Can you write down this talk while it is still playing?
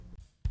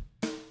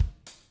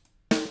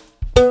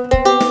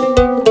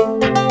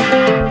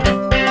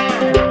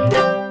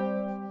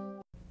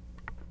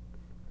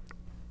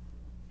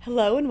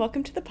Hello and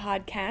welcome to the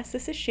podcast.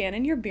 This is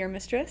Shannon, your beer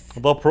mistress.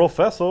 The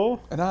professor.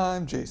 And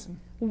I'm Jasen.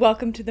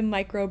 Welcome to the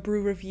Micro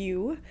Brew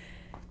Review.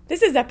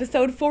 This is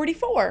episode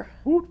 44.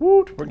 Woot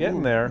woot. We're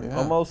getting there. Yeah.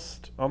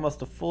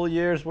 Almost a full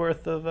year's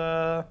worth of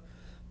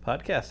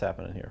podcasts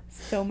happening here.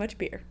 So much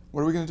beer.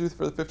 What are we going to do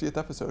for the 50th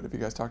episode? Have you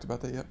guys talked about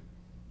that yet?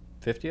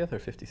 50th or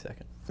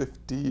 52nd?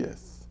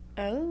 50th.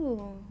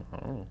 Oh.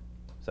 Oh.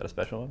 Is that a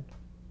special one?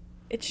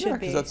 It should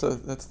be. because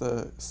that's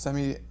the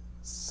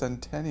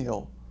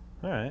semi-centennial.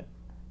 All right.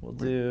 We'll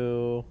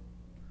do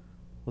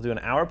an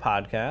hour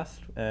podcast,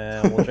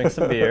 and we'll drink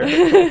some beer,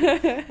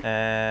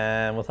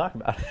 and we'll talk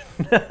about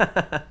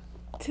it.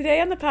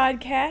 Today on the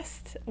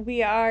podcast,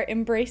 we are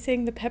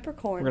embracing the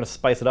peppercorn. We're going to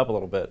spice it up a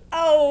little bit.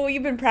 Oh,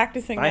 you've been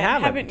practicing that,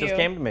 haven't you? It just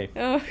came to me.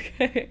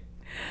 Okay.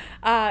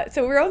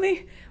 So we're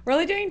only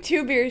doing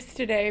 2 beers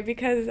today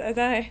because as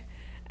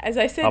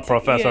I said, Our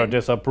professor Ian,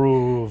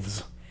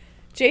 disapproves.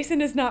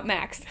 Jasen is not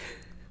maxed.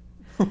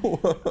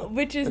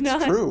 Which is It's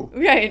not true.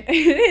 Right. It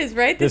is,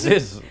 right? This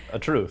is a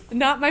truth.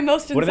 not my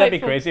most insightful. Wouldn't that be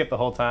crazy if the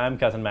whole time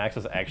Cousin Max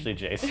was actually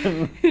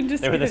Jason?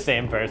 Just They were the kidding.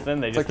 same person.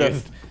 They It's just like that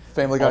used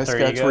Family Guy alter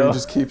sketch ego. where he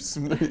just keeps,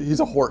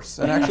 he's a horse,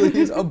 and actually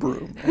he's a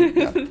broom.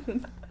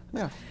 And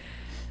yeah.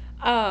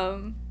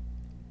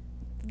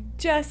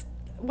 Just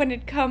when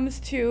it comes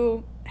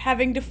to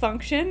having to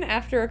function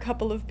after a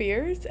couple of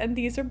beers, and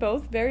these are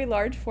both very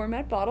large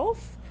format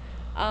bottles.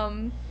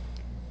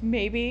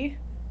 Maybe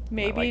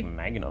not like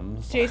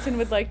magnums. Jasen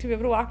would like to be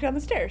able to walk down the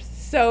stairs.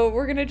 So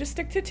we're going to just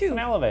stick to It's 2 an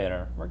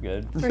elevator. We're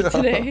good. for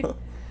today.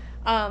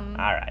 All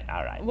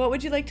right. What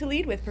would you like to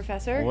lead with,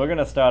 Professor? We're going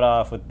to start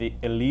off with the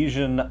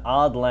Elysian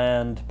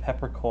Oddland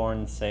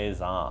Peppercorn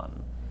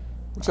Saison.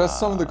 Which has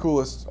some of the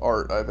coolest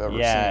art I've ever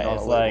seen on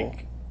it's a label.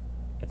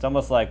 it's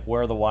almost like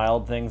Where the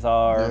Wild Things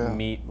Are Yeah.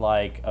 meet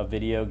like a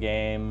video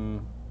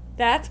game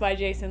That's why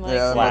Jasen likes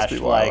Yeah, it. must slash be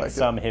why I like like it.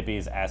 some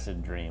hippie's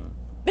acid dream.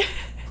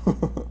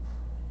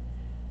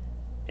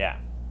 Yeah.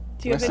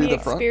 Do you Can have I see any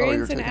the front? Oh, you're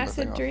experience in taking the thing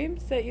acid off.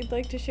 dreams that you'd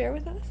like to share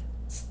with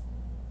us?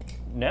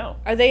 No.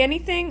 Are they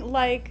anything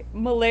like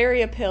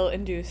malaria pill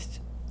induced?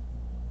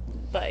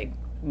 Like,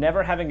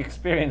 Never having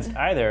experienced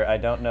either, I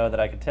don't know that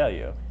I could tell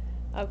you.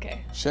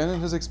 okay.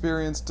 Shannon has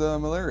experienced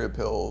malaria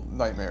pill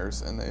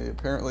nightmares, and they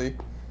apparently,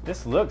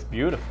 This looks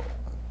beautiful.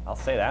 I'll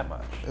say that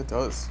much. it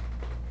does.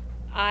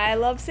 I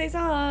love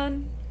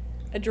Saison.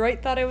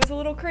 Adroit thought it was a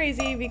little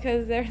crazy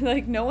because they're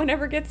like, no one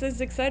ever gets as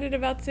excited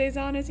about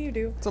Saison as you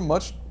do. It's a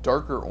much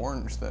darker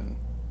orange than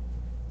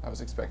I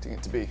was expecting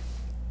it to be.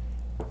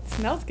 It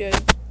smells good.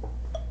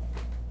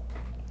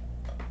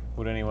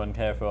 Would anyone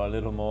care for a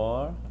little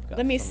more? I've got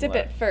Let me some sip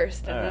left. it first,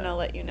 and then Alright. I'll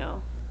let you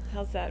know.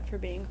 How's that for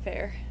being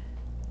fair?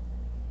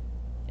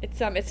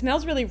 It's it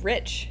smells really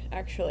rich,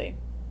 actually.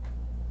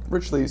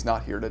 Rich Lee's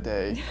not here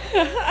today.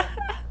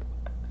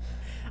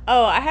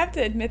 Oh, I have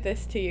to admit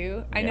this to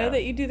you. I know Yeah.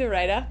 that you do the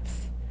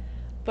write-ups,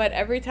 but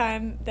every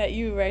time that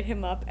you write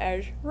him up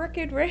as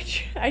Wicked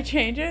Rich, I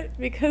change it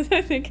because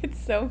I think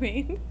it's so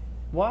mean.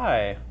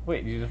 Why?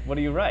 Wait, what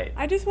do you write?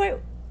 I just write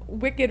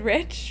Wicked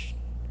Rich.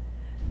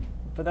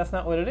 But that's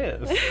not what it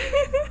is.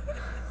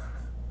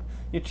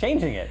 You're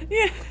changing it.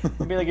 Yeah.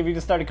 It'd be like if you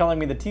just started calling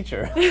me the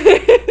teacher.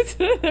 It's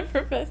the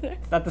professor.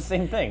 It's not the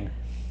same thing.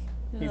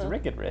 He's Uh-huh.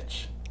 wicked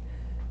rich.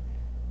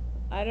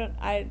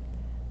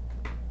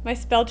 My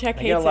spell check I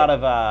hates get a lot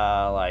it.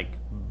 of like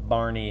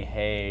Barney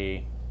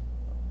Hay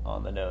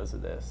on the nose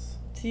of this.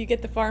 So you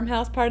get the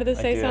farmhouse part of the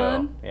I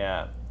Saison? do.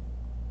 Yeah.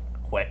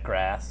 Wet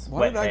grass.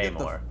 Why Wet did I hay get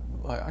more.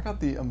 I got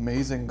the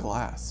amazing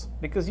glass.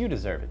 Because you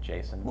deserve it,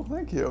 Jason. Well,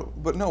 thank you.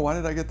 But no, why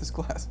did I get this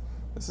glass?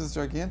 This is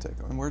gigantic.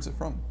 And where's it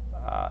from?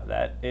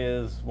 That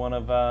is one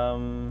of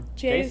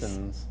Jay's.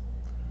 Jason's,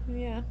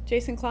 Yeah.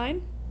 Jason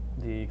Klein?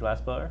 the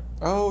glass blower.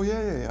 Oh,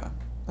 yeah.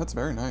 That's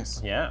very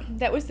nice. Yeah,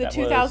 That was the That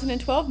was-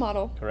 2012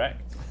 model.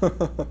 correct.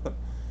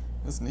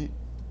 That's neat.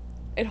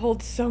 It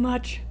holds so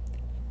much.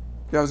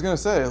 Yeah, I was going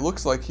to say, it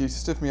looks like he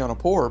stiffed me on a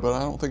pour, but I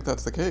don't think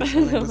that's the case. I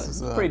think this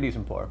is... Pretty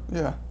decent pour.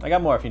 Yeah. I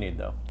got more if you need,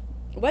 though.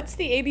 What's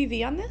the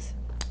ABV on this?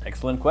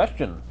 Excellent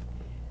question,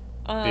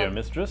 dear Um,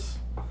 mistress.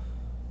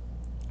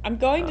 I'm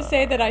going to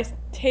say that I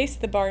taste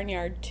the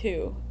barnyard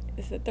too.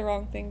 Is that the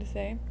wrong thing to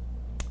say?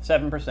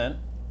 7%.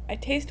 I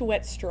taste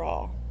wet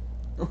straw.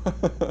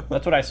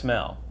 That's what I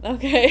smell.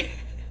 Okay.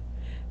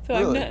 So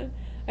Really? I'm not.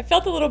 I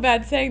felt a little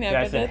bad saying that, Yeah,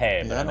 I but said that's,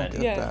 hay, but Yeah, I I don't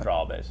meant get that.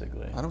 straw,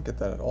 basically. I don't get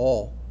that at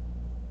all.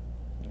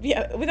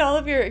 yeah. With all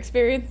of your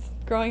experience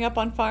growing up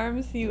on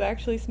farms, you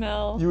actually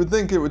smell. You would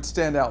think it would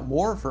stand out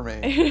more for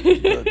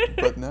me,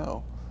 but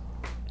no.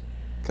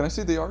 Can I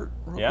see the art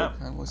real Yeah.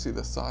 quick? I want to see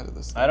the side of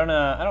this thing. I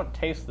don't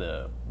taste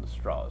the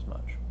straw as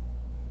much.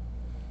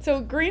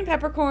 So green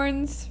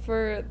peppercorns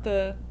for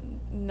the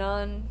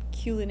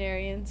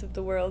non-culinarians of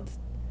the world.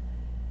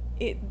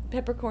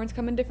 Peppercorns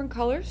come in different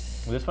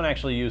colors. This one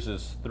actually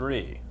uses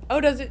 3.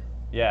 Oh, does it?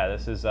 Yeah,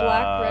 this is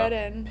Black, red,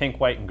 and- pink,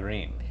 white, and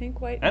green.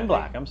 Pink, white, And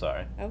black, green. I'm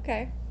sorry.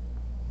 Okay.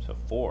 So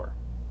 4.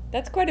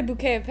 That's quite a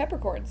bouquet of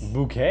peppercorns.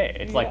 Bouquet.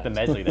 It's like Yeah. the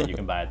medley that you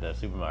can buy at the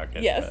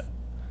supermarket. Yes. but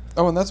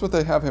Oh, and that's what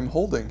they have him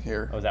holding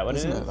here. Oh, is that what it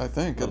isn't is? I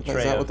think. Little Is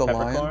tray that of with the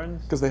lion?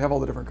 peppercorns? Because they have all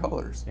the different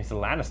colors. It's a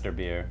Lannister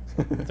beer.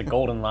 It's a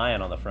golden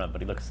lion on the front,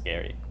 but he looks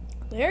scary.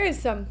 There is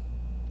some.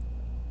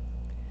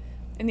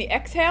 In the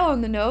exhale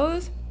on the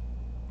nose,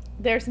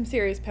 there's some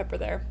serious pepper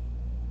there.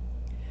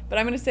 But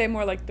I'm going to say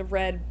more like the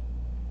red.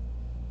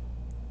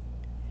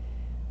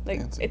 Like,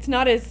 Fancy. it's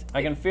not as...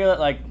 I can feel it,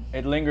 like,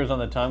 it lingers on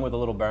the tongue with a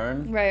little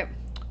burn. Right.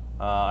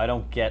 I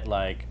don't get,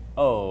 like,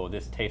 oh,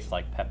 this tastes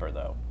like pepper,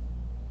 though.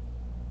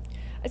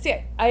 See,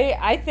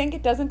 I think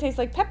it doesn't taste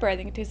like pepper. I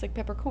think it tastes like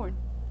peppercorn.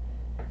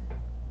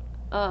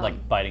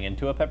 Like biting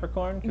into a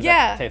peppercorn? 'Cause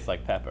Yeah. that tastes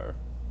like pepper,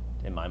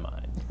 in my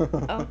mind.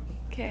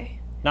 Okay.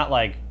 Not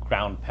like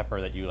ground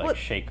pepper that you, like, Well-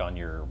 shake on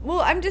your... Well,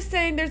 I'm just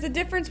saying there's a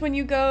difference when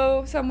you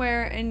go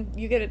somewhere and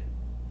you get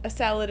a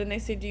salad and they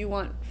say, do you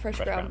want fresh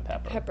ground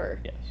pepper?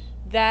 Yes.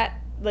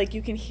 That, like,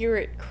 you can hear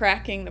it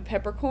cracking the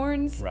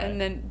peppercorns, Right. and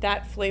then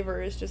that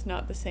flavor is just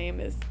not the same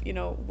as,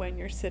 when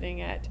you're sitting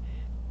at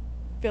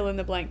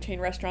fill-in-the-blank chain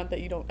restaurant that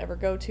you don't ever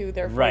go to.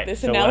 Therefore, Right. this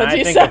So when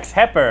analogy I think sucks. of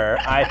pepper,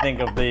 I think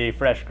of the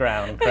fresh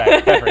ground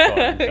cracked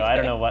peppercorn. So I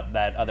don't know what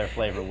that other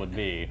flavor would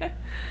be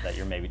that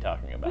you're maybe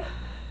talking about.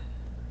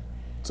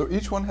 So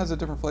each one has a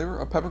different flavor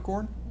of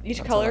peppercorn? Each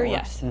That's color, how it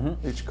works? yes.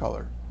 Mm-hmm. Each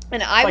color.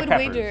 And I like would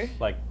peppers, wager...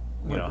 like,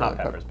 Like hot really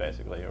peppers, pepper.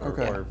 basically.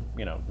 Okay. Or,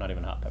 not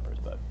even hot peppers,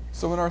 but...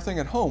 So in our thing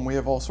at home, we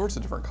have all sorts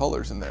of different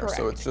colors in there. So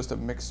Correct. it's just a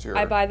mixture.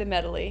 I buy the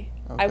medley.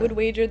 I Okay. would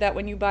wager that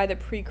when you buy the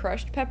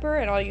pre-crushed pepper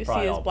and all you see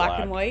Probably is all black black.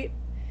 and white,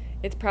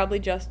 it's probably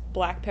just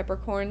black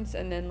peppercorns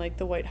and then like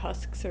the white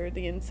husks or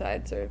the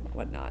insides or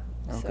whatnot.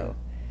 Okay. So,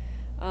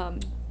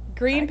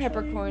 green Actually,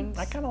 peppercorns.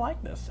 I kind of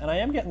like this. And I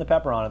am getting the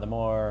pepper on it the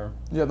more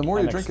Yeah, the more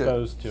I'm you drink it,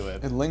 exposed to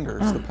it. it lingers.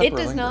 The pepper It does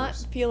lingers. not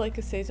feel like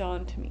a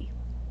saison to me.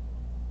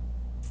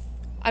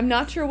 I'm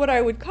not sure what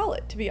I would call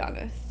it, to be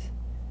honest.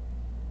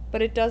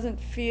 But it doesn't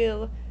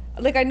feel...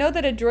 Like, I know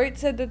that Adroit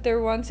said that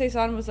their one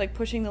saison was, like,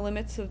 pushing the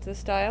limits of the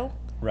style.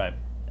 Right.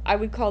 I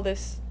would call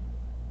this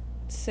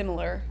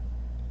similar.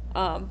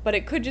 But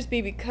it could just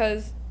be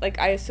because, like,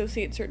 I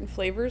associate certain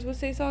flavors with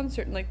saison,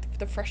 certain, like,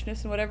 the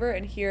freshness and whatever.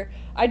 And here,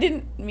 I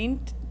didn't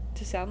mean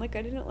to sound like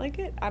I didn't like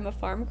it. I'm a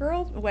farm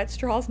girl. Wet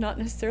straw is not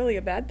necessarily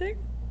a bad thing.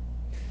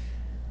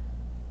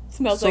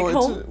 Smells like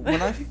home.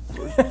 When I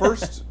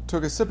first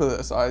took a sip of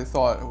this, I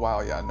thought, wow,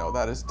 yeah, no,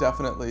 that is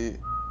definitely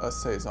a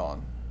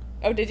saison.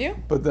 Oh, did you?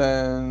 But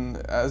then,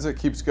 as it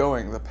keeps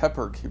going, the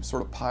pepper keeps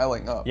sort of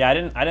piling up. Yeah, I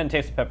didn't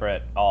taste the pepper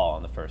at all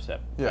on the first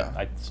sip. Yeah.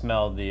 I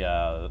smelled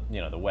the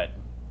the wet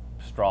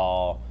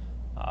straw,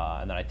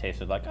 and then I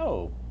tasted like,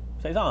 oh,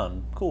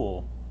 saison,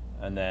 cool.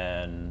 And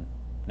then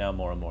now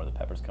more and more the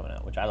pepper's coming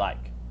out, which I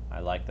like.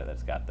 I like that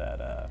it's got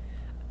that.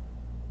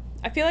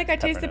 I feel like I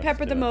taste the notes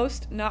pepper to the it.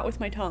 most, not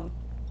with my tongue.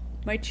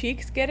 My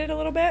cheeks get it a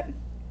little bit.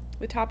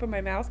 The top of my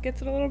mouth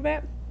gets it a little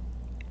bit.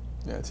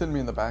 Yeah, it's hitting me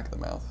in the back of the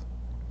mouth.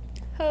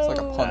 Oh, like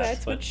a punch.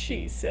 that's what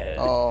she said.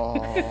 Oh.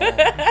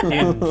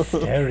 In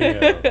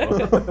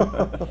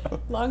stereo.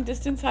 Long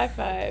distance high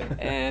five,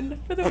 and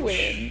for the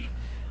win.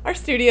 Our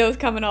studio's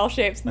come in all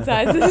shapes and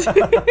sizes.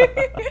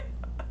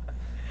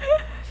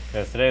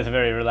 Yes, today is a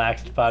very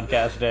relaxed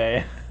podcast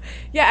day.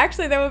 Yeah,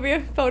 actually, there will be a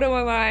photo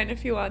online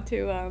if you want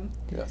to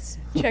Yes.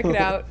 check it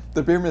out.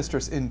 The beer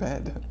mistress in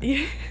bed.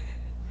 You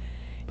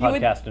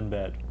Podcast in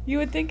bed. you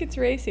would think it's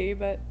racy,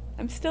 but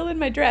I'm still in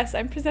my dress.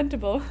 I'm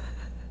presentable.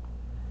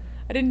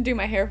 I didn't do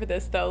my hair for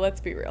this, though.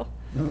 Let's be real.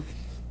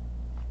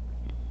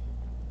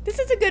 This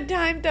is a good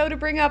time, though, to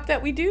bring up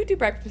that we do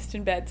breakfast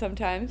in bed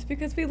sometimes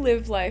because we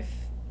live life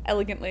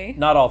elegantly.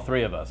 Not all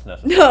three of us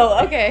necessarily. No,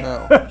 okay.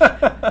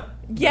 No.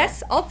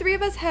 Yes, all three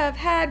of us have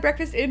had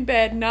breakfast in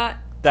bed, not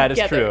That is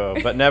together.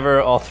 true, but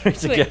never all three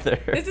Like, together.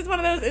 this is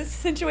one of those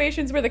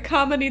situations where the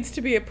comma needs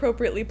to be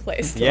appropriately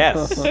placed.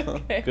 Yes.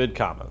 Okay. Good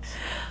comments.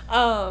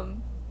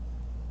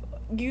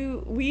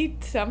 We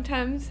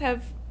sometimes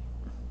have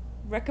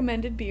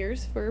recommended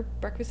beers for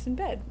breakfast in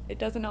bed. It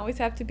doesn't always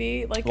have to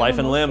be like Life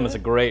and Limb is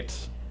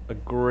mimosa. a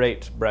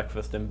great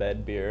breakfast in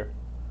bed beer.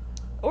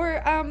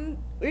 Or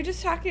we were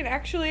just talking,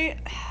 actually,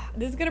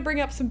 this is going to bring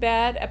up some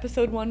bad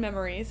episode 1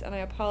 memories, and I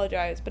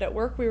apologize, but at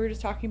work we were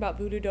just talking about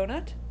Voodoo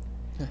Donut.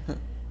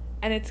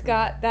 And it's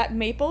got that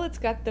maple, it's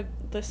got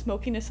the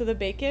smokiness of the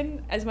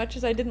bacon. As much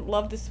as I didn't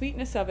love the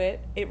sweetness of it,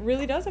 it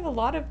really does have a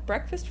lot of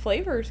breakfast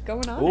flavors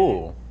going on in it.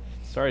 Ooh.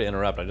 Sorry to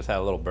interrupt. I just had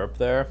a little burp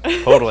there.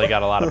 Totally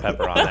got a lot of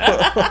pepper on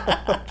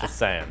that. Just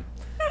saying.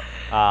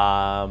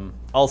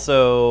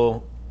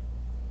 Also,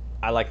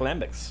 I like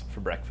lambics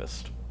for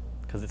breakfast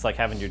because it's like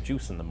having your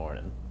juice in the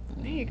morning.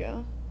 There you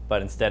go.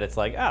 But instead it's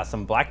like,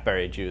 some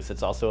blackberry juice.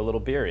 It's also a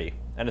little beery.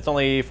 And it's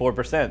only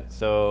 4%,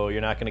 so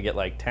you're not going to get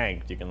like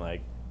tanked. You can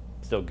like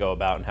still go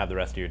about and have the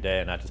rest of your day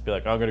and not just be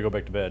like, I'm going to go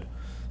back to bed.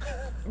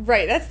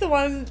 Right, that's the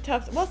one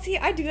tough... Well, see,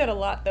 I do that a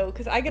lot, though,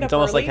 because I get It's up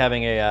almost early. like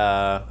having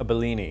a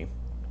Bellini.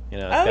 You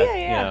know, it's Oh, got, yeah,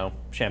 yeah. you know,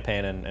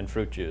 champagne and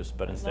fruit juice,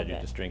 but instead love you're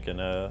it. just drinking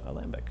a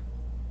lambic.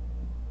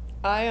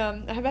 I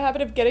have a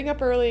habit of getting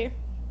up early,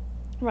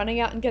 running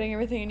out and getting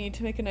everything I need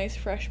to make a nice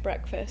fresh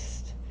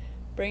breakfast,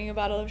 bringing a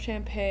bottle of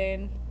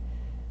champagne,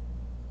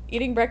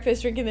 eating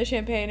breakfast, drinking the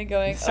champagne, and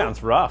going,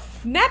 Sounds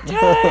rough. nap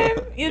time!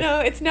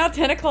 It's now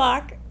 10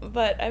 o'clock,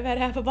 but I've had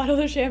half a bottle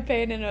of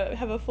champagne and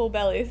have a full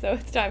belly, so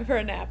it's time for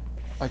a nap.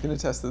 I can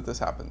attest that this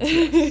happens.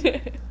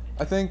 Yes.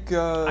 I think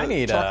I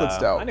need chocolate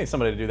stout. I need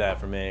somebody to do that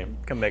for me.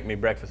 Come make me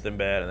breakfast in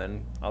bed, and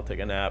then I'll take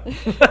a nap.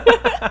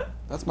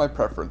 That's my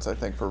preference, I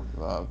think, for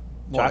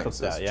mornings,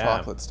 stout, is yeah.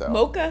 chocolate stout.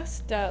 Mocha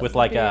stout. With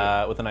like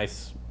with a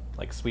nice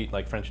sweet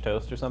French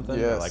toast or something, or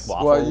Yes. like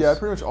waffles. Well, yeah, I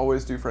pretty much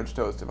always do French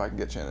toast if I can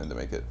get Shannon to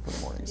make it for the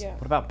mornings. Yeah.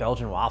 What about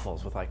Belgian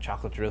waffles with like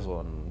chocolate drizzle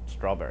and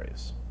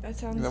strawberries? That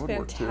sounds That would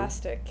work, too.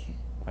 fantastic.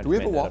 I Do we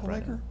just have a made that up waffle right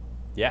maker? now.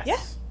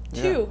 Yes.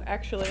 Yeah, Yeah. 2,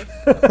 actually.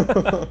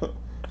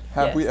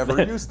 Have we Yes.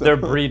 ever used them? They're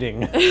breeding.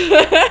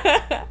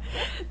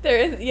 There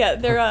is, yeah,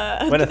 they're,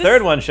 When a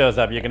third one shows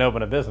up, you can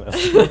open a business.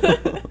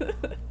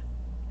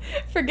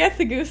 Forget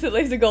the goose that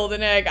lays a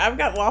golden egg. I've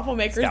got waffle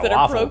makers Got that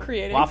are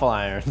procreating. waffle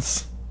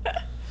irons.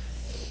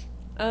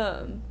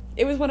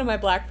 It was one of my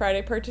Black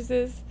Friday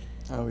purchases.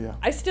 Oh, yeah.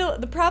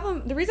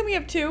 The reason we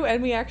have 2,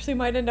 and we actually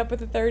might end up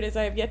with a third, is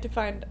I have yet to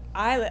find,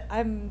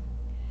 I'm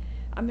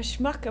a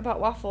schmuck about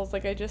waffles.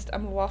 Like,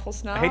 I'm a waffle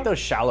snob. I hate those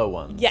shallow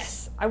ones.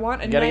 Yes, I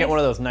want a You gotta nice get one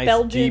of those nice,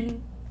 Belgian.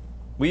 deep.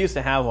 We used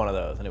to have one of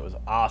those, and it was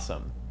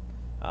awesome.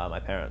 My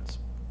parents.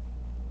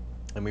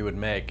 And we would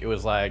make, it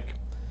was like,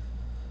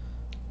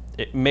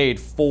 it made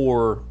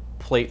 4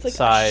 plate It's like a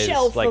size,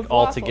 shelf like of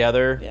all waffle.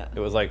 together. Yeah. It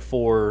was like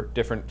 4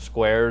 different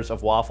squares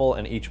of waffle,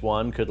 and each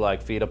one could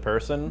like feed a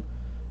person.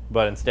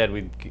 But instead,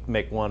 we'd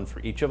make one for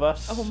each of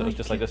us. Oh So my it's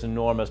just like God. this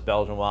enormous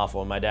Belgian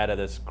waffle. And my dad had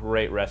this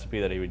great recipe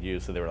that he would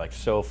use, so they were like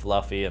so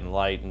fluffy and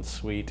light and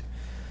sweet.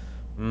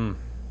 We have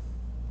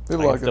I a lot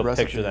can of good still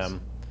recipes. picture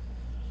them.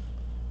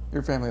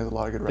 Your family has a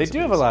lot of good They recipes. do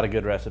have a lot of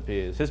good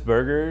recipes. His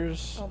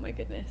burgers, Oh my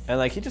goodness. and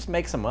like he just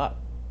makes them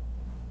up.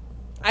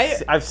 I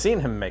I've seen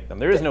him make them.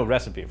 There is no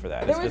recipe for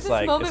that. There It's was just this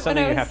like moment it's when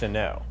something I you was- have to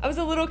know. was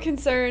a little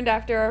concerned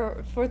after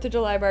our 4th of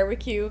July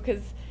barbecue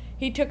because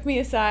he took me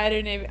aside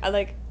and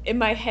in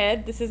my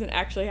head, this isn't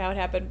actually how it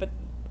happened, but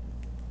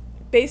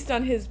based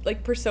on his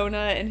like persona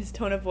and his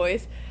tone of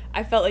voice,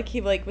 I felt like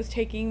he like was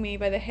taking me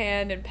by the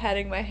hand and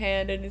patting my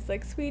hand and he's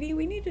like, "Sweetie,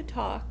 we need to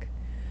talk."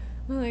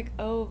 I'm like,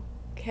 "Oh,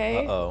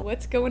 okay. Uh-oh.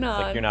 What's going on?"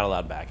 It's like you're not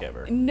allowed back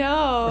ever.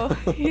 No,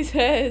 he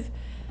says,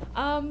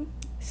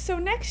 so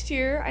next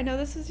year, I know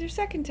this is your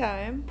second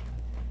time.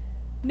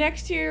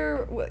 Next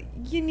year,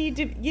 you need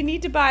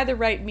to buy the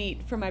right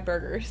meat for my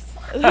burgers.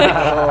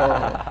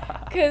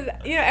 Because,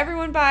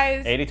 everyone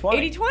buys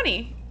 80-20.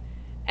 80-20.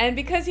 And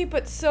because he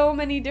put so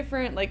many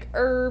different, like,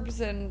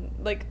 herbs and,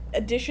 like,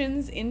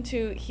 additions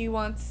into, he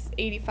wants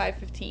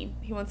 85-15.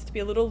 He wants to be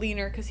a little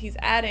leaner because he's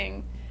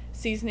adding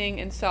seasoning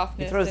and He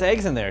softness. throws and-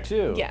 eggs in there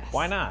too. Yes.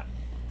 Why not?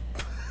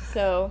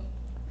 So,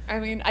 I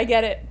mean, I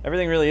get it.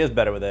 Everything really is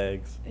better with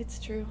eggs. It's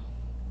true.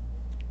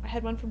 I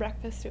had one for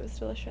breakfast. It was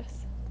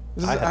delicious.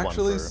 This is I had one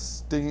actually for-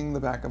 stinging the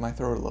back of my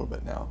throat a little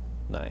bit now.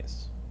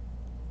 Nice.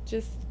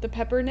 Just the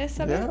pepperness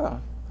of it. Yeah.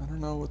 I don't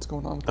know what's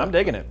going on with I'm that.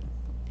 digging it.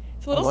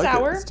 It's a I little like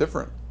sour. It. It's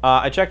different.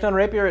 I checked on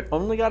Rapier. It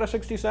only got a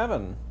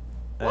 67.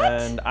 What?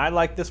 And I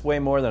like this way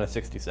more than a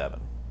 67.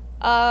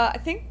 I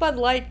think Bud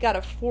Light got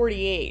a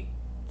 48.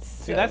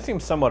 See, that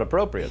seems somewhat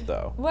appropriate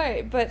though.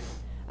 Wait, but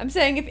I'm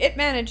saying if it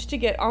managed to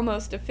get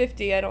almost a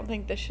 50, I don't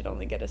think this should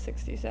only get a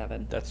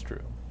 67. That's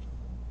true.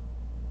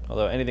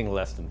 Although anything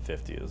less than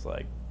 50 is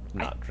like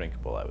not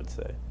drinkable, I would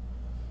say.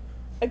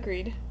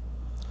 Agreed.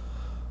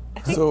 I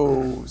think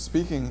So,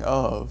 speaking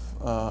of,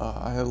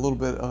 I had a little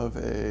bit of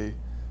a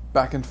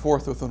back and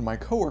forth with one of my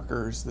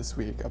coworkers this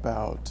week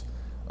about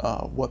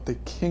what the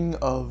king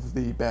of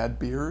the bad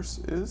beers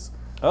is.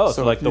 Oh,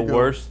 so like if you the go-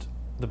 worst,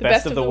 the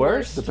best of the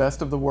worst? The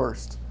best of the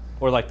worst.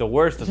 Or like the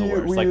worst of the He-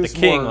 worst. we Like the use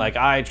king, more- like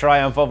I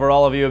triumph over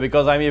all of you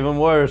because I'm even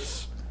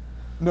worse.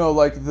 No,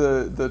 like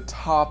the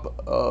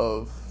top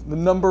of the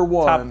number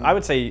Top, one. I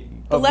would say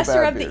the lesser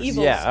bad of the beers.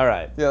 evils. yeah, all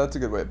right. Yeah, that's a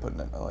good way of putting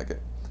it. I like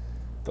it.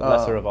 The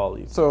lesser of all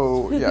evils.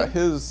 So yeah,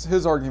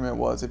 his argument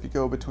was if you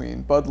go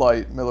between Bud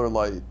Light, Miller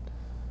Light,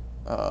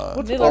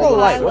 What's Miller with all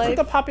the High light? What's Life. with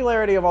the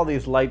popularity of all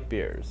these light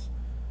beers?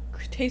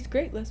 Tastes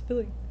great, less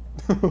filling.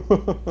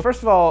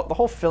 First of all, the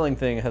whole filling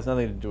thing has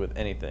nothing to do with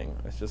anything.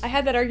 It's just I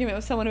had that argument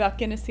with someone about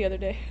Guinness the other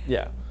day.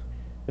 yeah.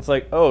 It's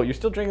like, oh, you're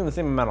still drinking the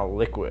same amount of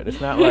liquid.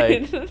 It's not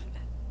like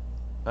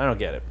I don't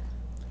get it.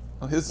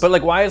 Well, his But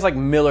like, why is like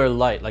Miller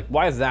Lite? Like,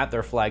 why is that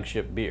their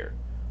flagship beer?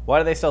 Why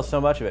do they sell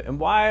so much of it? And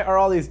why are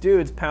all these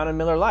dudes pounding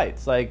Miller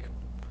Lights? Like,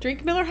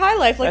 Drink Miller High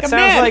Life like that a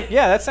sounds man. like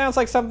that sounds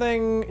like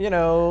something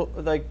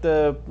like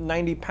the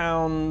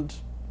 90-pound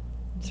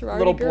Sorority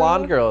little girl.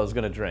 blonde girl is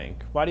gonna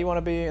drink. Why do you want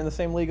to be in the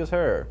same league as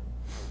her?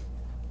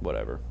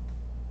 Whatever.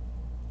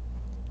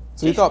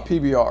 so he thought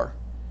PBR.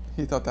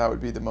 He thought that would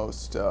be the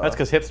most. That's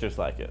because hipsters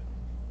like it.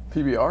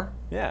 PBR.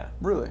 Yeah.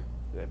 Really?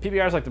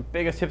 PBR is like the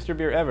biggest hipster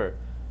beer ever.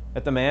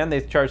 At the Man,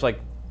 they charge like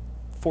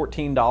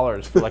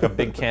 $14 for like a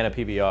big can of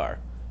PBR.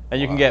 And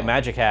you can get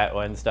Magic Hat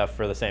and stuff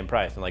for the same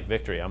price. And like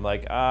Victory, I'm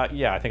like,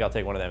 yeah, I think I'll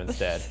take one of them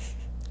instead.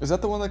 Is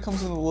that the one that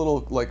comes in a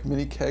little like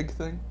mini keg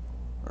thing?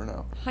 or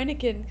no?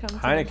 Heineken comes.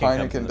 Heineken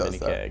comes in the does mini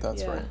that. keg.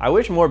 That's Yeah. right. I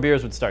wish more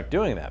beers would start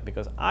doing that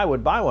because I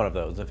would buy one of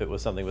those if it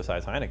was something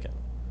besides Heineken.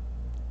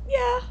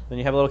 Yeah. Then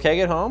you have a little keg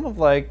at home of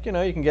like, you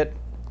can get.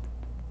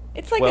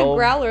 It's like 12 a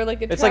growler,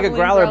 like a. It's like a traveling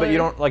growler, but you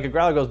don't like a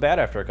growler goes bad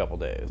after a couple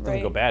days. It doesn't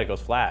Right. go bad; it goes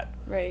flat.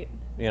 Right.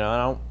 I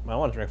don't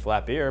want to drink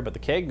flat beer, but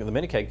the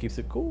mini keg keeps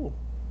it cool,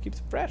 keeps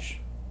it fresh.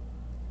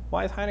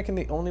 Why is Heineken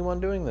the only one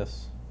doing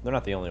this? They're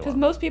not the only Because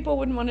one. most people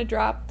wouldn't want to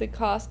drop the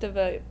cost of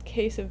a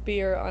case of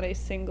beer on a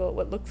single,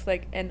 what looks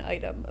like an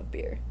item of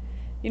beer.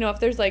 If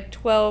there's like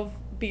 12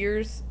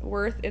 beers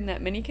worth in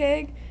that mini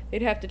keg,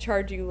 they'd have to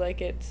charge you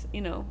like it's,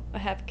 a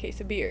half a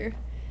case of beer.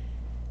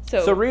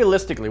 So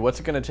realistically, what's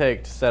it going to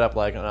take to set up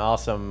like an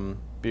awesome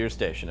beer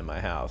station in my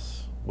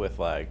house with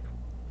like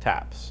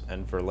taps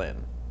and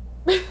Berlin?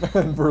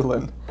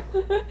 Berlin.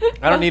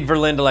 I don't need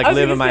Berlin to like I was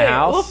live gonna in my say,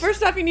 house. Well,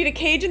 first off, you need a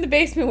cage in the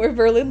basement where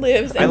Berlin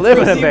lives. I And live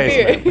in a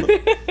brews you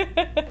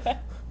beer.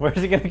 Where's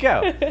he going to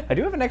go? I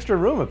do have an extra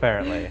room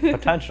apparently,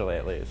 potentially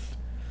at least.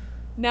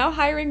 Now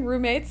hiring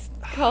roommates.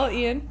 Call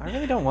Ian. I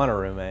really don't want a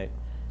roommate.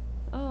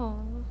 Oh,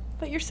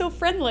 but you're so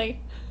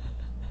friendly.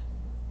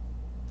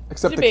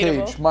 Except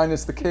Debatable. the cage,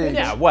 minus the cage.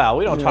 Yeah, well,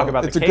 we don't You talk know,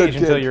 about it's the a good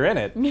cage until gig. you're in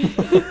it.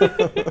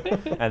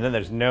 And then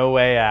there's no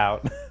way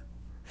out.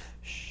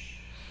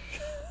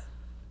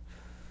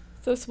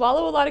 So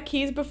swallow a lot of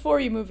keys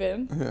before you move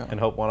in. Yeah. And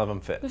hope one of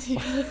them fits.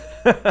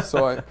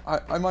 So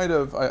I might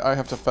have, I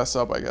have to fess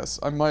up, I guess.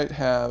 I might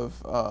have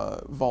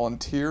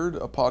volunteered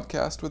a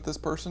podcast with this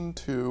person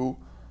to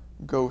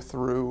go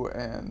through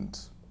and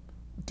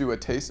do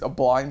a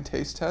blind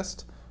taste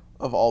test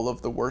of all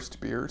of the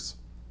worst beers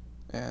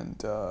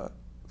and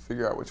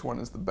figure out which one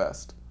is the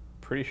best.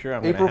 Pretty sure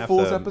I'm going to April have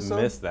Fool's to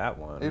episode? miss that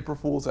one. April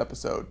Fool's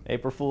episode.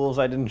 April Fools,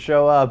 I didn't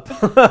show up.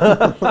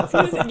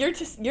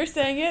 You're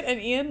saying it, and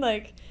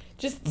Ian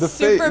just The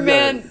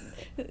Superman.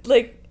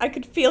 Like I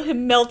could feel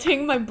him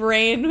melting my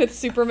brain with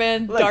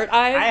Superman Look, dart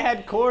eyes. I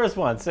had Coors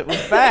once. It was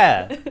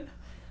bad.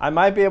 I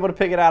might be able to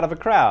pick it out of a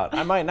crowd.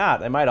 I might not.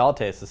 They might all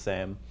taste the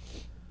same.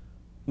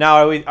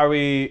 Now,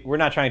 we're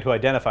not trying to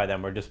identify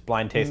them. We're just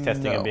blind taste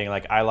testing No. and being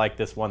like, I like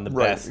this one the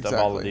Right, best of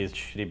all of exactly. these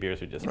shitty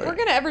beers we just If tried. we're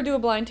gonna ever do a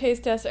blind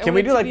taste test, Can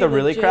we do like the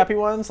really crappy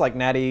ones, like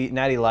Natty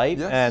Light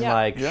Yes. and Yeah.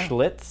 like Yeah.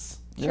 Schlitz?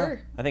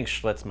 Sure. I think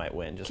Schlitz might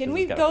win. Just Can 'cause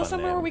we it's got a go fun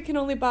somewhere name. where we can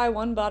only buy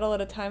one bottle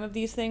at a time of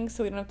these things,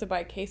 so we don't have to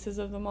buy cases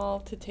of them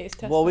all to taste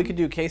test? Well, we them? could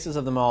do cases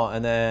of them all,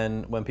 and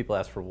then when people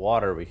ask for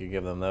water, we could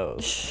give them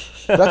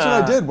those. That's what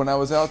I did when I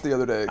was out the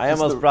other day. I 'cause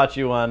almost brought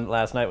you one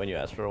last night when you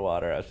asked for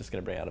water. I was just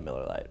going to bring out a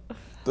Miller Lite.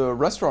 The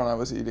restaurant I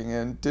was eating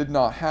in did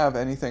not have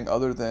anything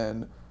other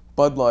than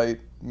Bud Light,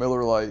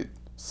 Miller Lite,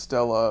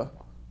 Stella.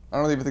 I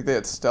don't even think they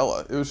had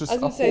Stella. It was just I was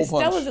a gonna whole say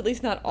bunch. Stella's at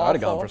least not awful. I would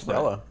have gone for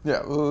Stella.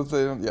 Yeah, well,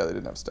 they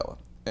didn't have Stella.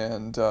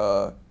 And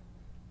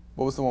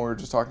what was the one we were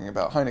just talking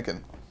about?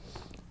 Heineken.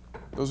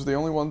 Those were the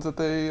only ones that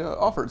they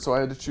offered, so I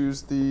had to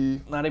choose the.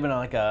 Not even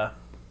like a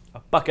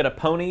bucket of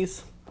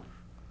ponies,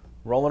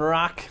 Rolling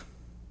Rock.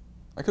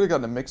 I could have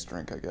gotten a mixed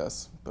drink, I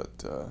guess, but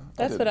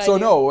That's didn't. what I So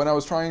do. no, when I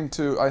was trying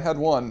to, I had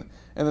one,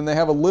 and then they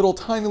have a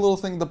tiny little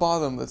thing at the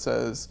bottom that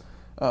says,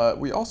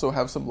 "We also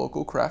have some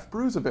local craft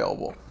brews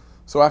available."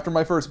 So after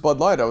my first Bud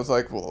Light, I was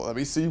like, "Well, let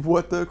me see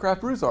what the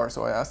craft brews are."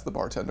 So I asked the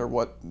bartender,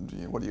 "What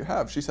do you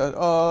have?" She said,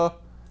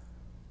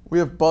 "We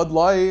have Bud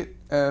Light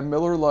and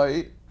Miller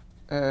Lite,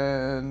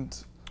 and."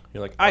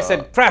 You're like, I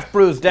said craft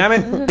brews, damn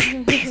it.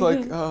 It's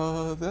like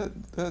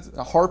that's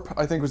a Harp,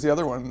 I think was the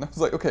other one. And I was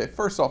like, okay,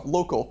 first off,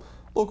 local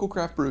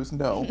craft brews,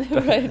 no.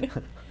 Right.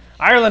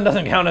 Ireland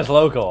doesn't count as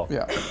local.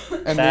 Yeah,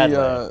 and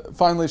Sadly.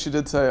 finally she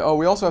did say, oh,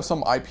 we also have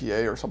some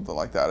IPA or something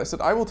like that. I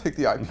said, I will take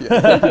the IPA.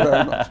 Thank you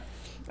very much.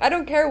 I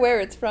don't care where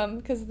it's from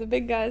because the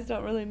big guys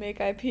don't really make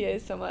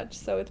IPAs so much,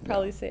 so it's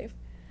probably safe.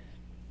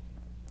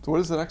 So what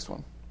is the next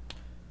one?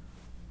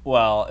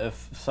 Well,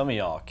 if some of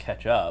y'all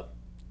catch up.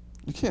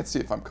 You can't see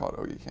if I'm caught.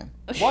 Oh, you can.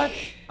 What?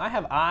 I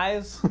have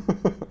eyes.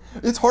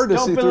 It's hard to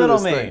Don't see through belittle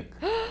this me. thing.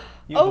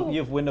 You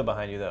have window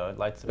behind you though. It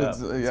lights it up.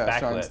 It's, It's yeah, it backlit.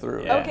 shines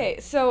through. Yeah.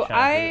 Okay, so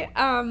Shine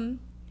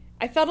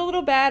I felt a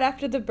little bad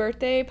after the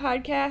birthday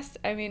podcast.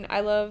 I mean, I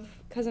love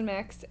Cousin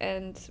Max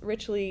and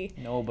Richly.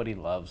 Nobody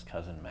loves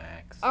Cousin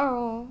Max.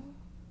 Oh,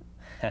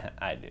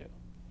 I do.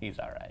 He's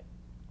all right.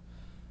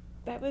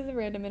 that was a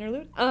random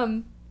interlude.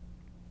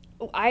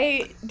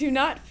 I do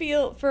not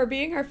feel, for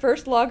being our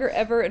first logger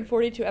ever in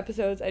 42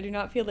 episodes, I do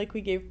not feel like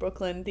we gave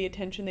Brooklyn the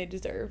attention they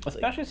deserved.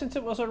 Especially since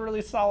it was a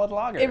really solid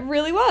lager. It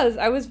really was.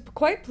 I was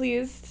quite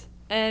pleased,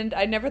 and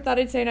I never thought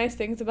I'd say nice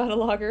things about a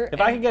lager.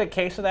 If I could get a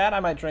case of that, I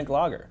might drink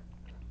lager.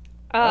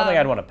 I don't think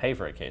I'd want to pay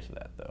for a case of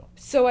that though.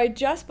 So I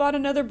just bought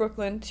another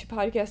Brooklyn to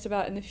podcast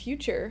about in the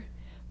future.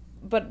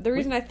 But the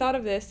reason I thought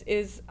of this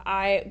is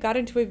I got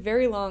into a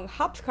very long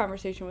hops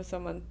conversation with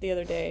someone the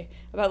other day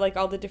about like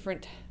all the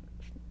different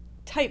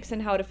types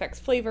and how it affects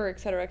flavor, et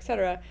cetera, et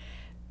cetera.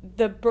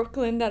 The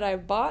Brooklyn that I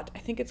bought, I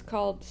think it's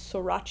called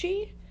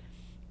Sorachi,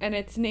 and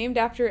it's named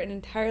after an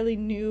entirely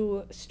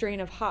new strain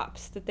of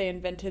hops that they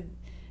invented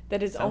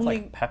that is Sounds only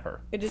like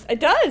pepper. It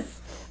does,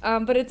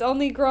 but it's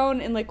only grown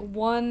in like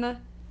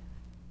one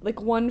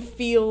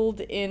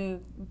field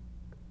in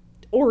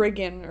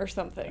Oregon or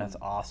something. That's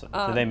awesome.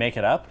 Did they make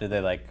it up? Did they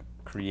like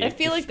create? I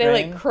feel the like strain?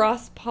 they like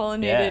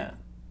cross-pollinated. Yeah.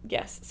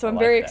 Yes, so I I'm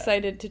like very that.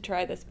 excited to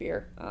try this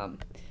beer.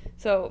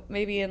 So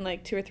maybe in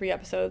like 2 or 3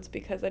 episodes,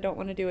 because I don't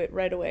want to do it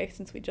right away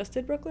since we just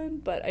did Brooklyn,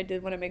 but I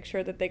did want to make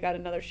sure that they got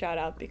another shout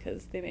out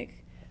because they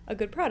make a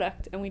good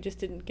product and we just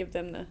didn't give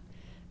them the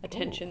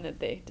attention that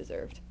they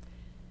deserved.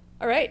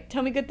 All right,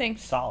 tell me good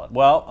things. Solid.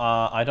 Well,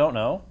 I don't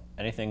know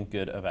anything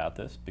good about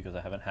this because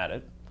I haven't had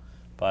it,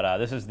 but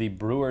this is the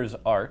Brewer's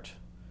Art,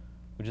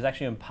 which is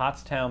actually in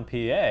Pottstown,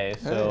 PA,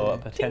 so Hey. a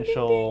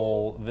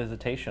potential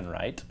visitation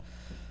right,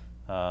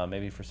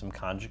 maybe for some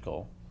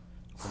conjugal,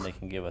 and they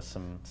can give us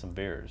some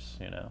beers,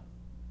 you know.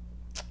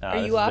 Are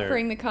this you is their-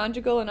 offering the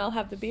conjugal and I'll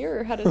have the beer,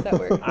 or how does that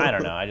work? I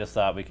don't know. I just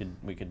thought we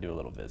could do a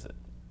little visit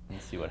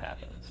and see what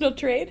happens. No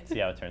trade? See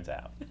how it turns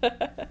out.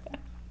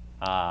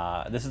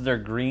 This is their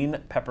green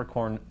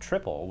peppercorn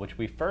triple, which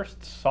we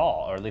first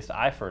saw, or at least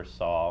I first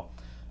saw,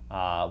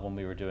 when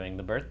we were doing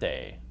the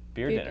birthday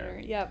beer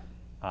dinner. Yep.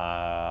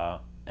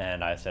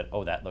 And I said,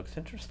 oh, that looks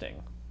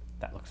interesting.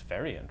 That looks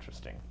very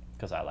interesting.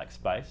 Because I like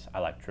spice. I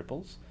like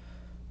triples.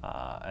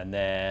 And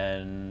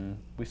then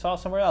we saw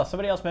somewhere else.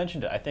 Somebody else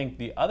mentioned it. I think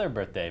the other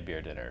birthday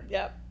beer dinner.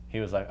 Yep. He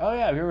was like, oh,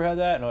 yeah, have you ever had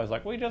that? And I was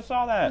like, we just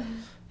saw that.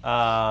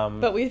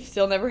 But we've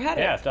still never had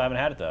it. Yeah, still haven't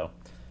had it, though.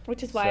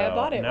 Which is why I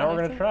bought it. Now when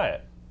we're I going to saw try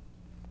it.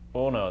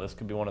 Oh, no, this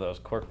could be one of those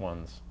cork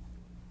ones.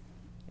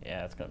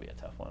 Yeah, it's going to be a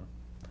tough one.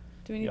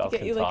 Do we need Y'all to get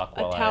can you like talk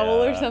a while I,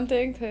 towel or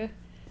something to?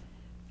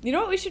 You know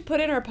what we should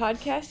put in our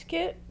podcast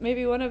kit?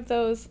 Maybe one of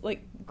those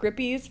like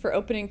grippies for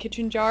opening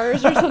kitchen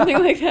jars or something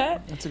like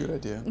that. That's a good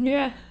idea.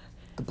 Yeah.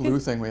 The blue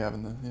thing we have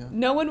in the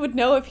No one would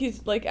know if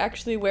he's like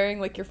actually wearing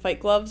like your fight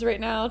gloves right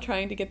now,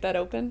 trying to get that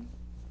open.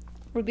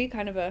 Would be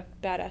kind of a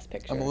badass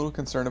picture. I'm a little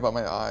concerned about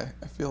my eye.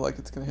 I feel like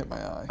it's gonna hit my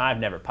eye. I've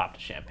never popped a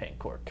champagne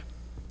cork.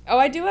 Oh,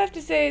 I do have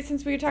to say,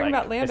 since we were talking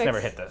about lambics, It's never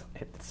hit the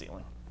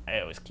ceiling. I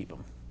always keep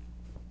them.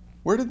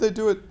 Where did they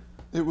do it?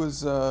 It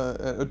was at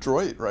a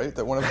droid, right?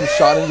 That one of them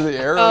shot into the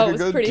air. Oh, like it a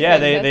was good. pretty Yeah,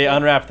 fantastic. they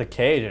unwrapped the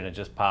cage and it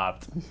just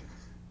popped.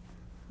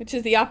 Which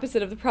is the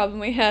opposite of the problem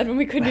we had when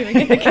we couldn't even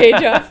get the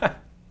cage off.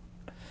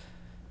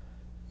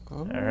 Oh.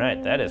 All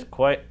right, that is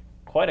quite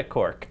a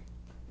cork.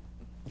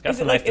 It's got Is it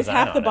some like nice is design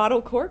half on the it.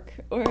 bottle cork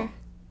or?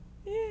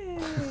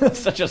 Yeah.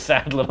 Such a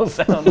sad little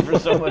sound for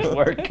so much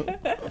work.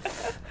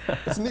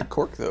 It's a neat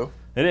cork, though.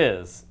 It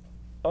is.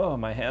 Oh,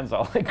 my hand's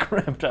all like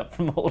cramped up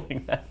from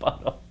holding that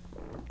bottle.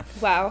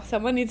 Wow,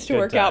 someone needs to Good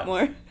work out times.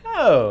 more.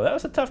 Oh, that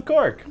was a tough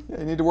cork. Yeah,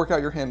 you need to work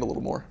out your hand a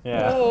little more.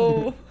 Yeah.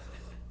 Oh.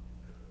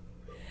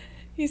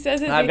 He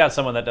says it. I've got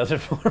someone that does it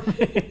for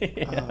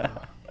me.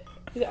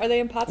 Are they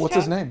in Pottstown? What's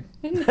his name?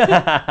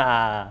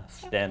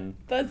 Sten.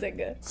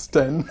 Buzzing.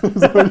 Sten. Is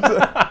that what he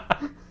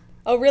said?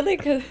 Oh, really?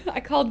 Because I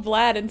called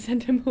Vlad and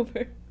sent him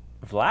over.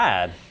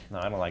 Vlad? No,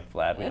 I don't like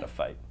Vlad. We had a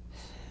fight.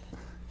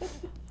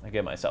 I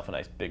get myself a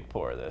nice big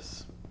pour of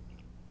this.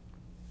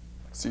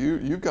 So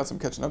you've got some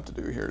catching up to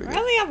do here. To I get.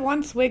 only have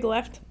one swig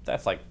left.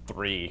 That's like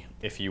 3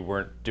 if you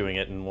weren't doing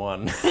it in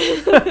one.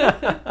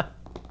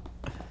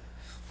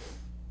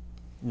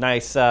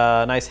 Nice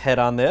head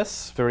on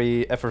this.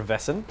 Very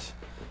effervescent.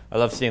 I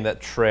love seeing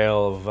that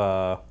trail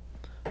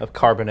of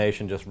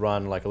carbonation just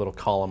run like a little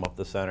column up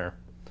the center.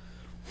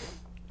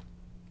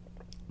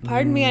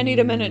 Pardon me, I need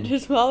a minute to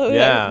swallow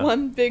Yeah. that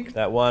one big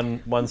That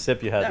one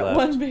sip you had that left.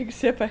 one big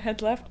sip I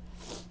had left.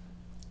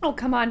 Oh,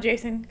 come on,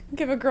 Jason.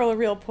 Give a girl a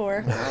real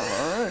pour.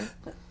 All right.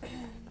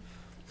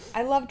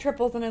 I love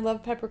triples and I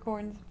love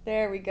peppercorns.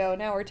 There we go.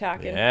 Now we're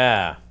talking.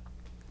 Yeah.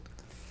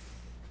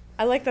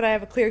 I like that I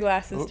have a clear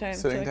glass this time.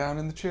 Sitting so- down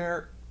in the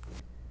chair.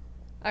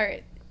 All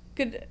right.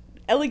 Good.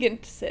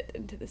 Elegant sit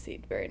into the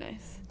seat. Very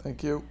nice.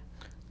 Thank you.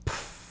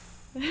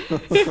 So-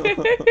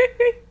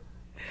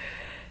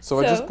 So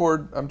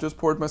I'm just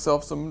poured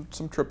myself some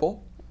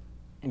triple.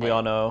 We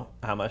all know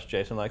how much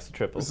Jason likes the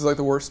triples. This is like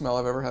the worst smell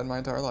I've ever had in my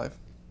entire life.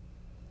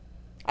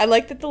 I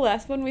like that the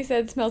last one we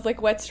said smells like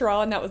wet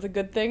straw and that was a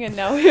good thing, and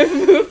now we've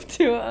moved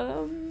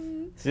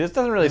to See, this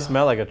doesn't really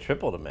smell like a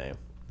triple to me.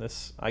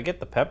 I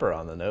get the pepper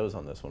on the nose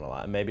on this one a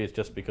lot. Maybe it's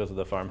just because of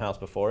the farmhouse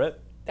before it.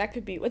 that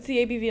could be. What's the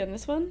ABV on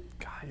this one?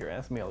 God, you're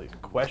asking me all these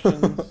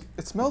questions.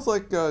 It smells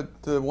like the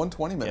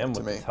 120 minute Again to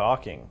with me. the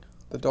talking.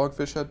 The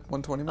Dogfish had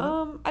 120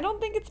 minute. I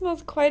don't think it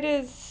smells quite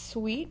as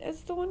sweet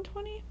as the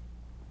 120.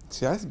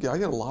 See, I get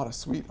a lot of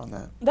sweet on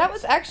that. That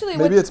was actually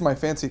Maybe it's my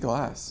fancy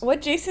glass.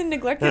 what Jason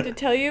neglected to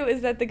tell you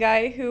is that the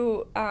guy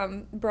who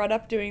brought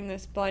up doing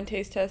this blind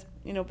taste test,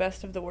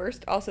 best of the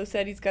worst, also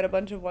said he's got a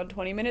bunch of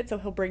 120 minutes, so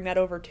he'll bring that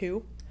over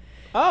too.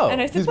 Oh.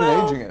 And I said, He's been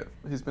well, aging it.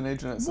 He's been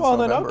aging it since well,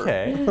 then November.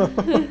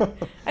 okay.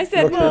 I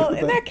said, Okay well, with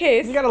in that? that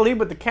case, You got to lead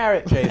with the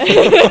carrot, Jason.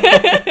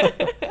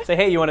 Say,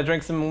 hey, you want to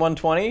drink some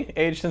 120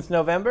 aged since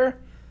November?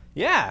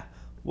 Yeah.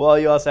 Well,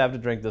 you also have to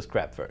drink this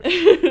crap first. That's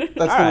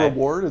All the right.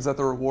 reward? Is that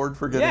the reward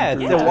for getting Yeah,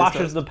 through it the taste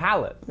washes test? the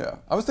palate. Yeah.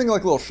 I was thinking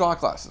like little shot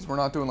glasses. We're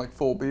not doing like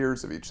full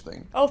beers of each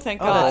thing. oh,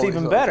 thank Oh, God. that's Always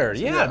even those better.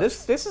 things, Yeah, yeah.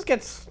 this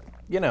gets,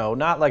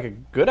 not like a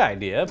good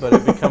idea, but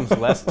it becomes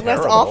less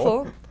terrible. Less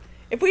awful.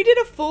 If we did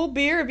a full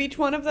beer of each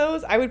one of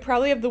those, I would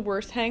probably have the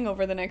worst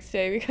hangover the next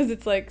day because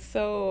it's like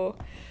so.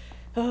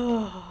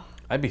 Oh.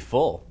 I'd be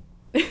full.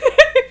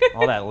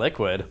 All that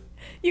liquid.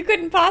 You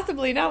couldn't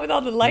possibly, not with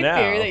all the light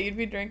beer that you'd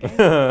be drinking.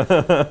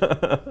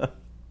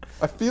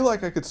 I feel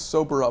like I could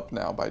sober up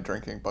now by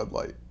drinking Bud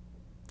Light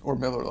or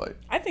Miller Lite.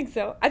 I think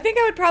so. I think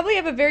I would probably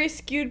have a very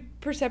skewed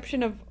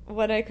perception of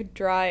what I could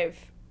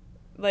drive.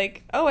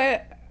 Like, oh,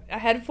 I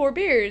had 4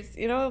 beers,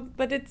 you know,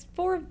 but it's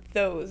 4 of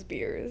those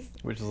beers.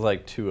 Which is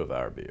like 2 of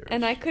our beers.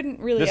 And I couldn't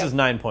really... This is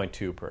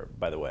 9.2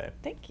 by the way.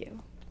 Thank you.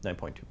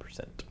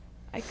 9.2%.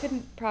 I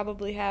couldn't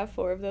probably have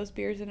 4 of those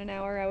beers in an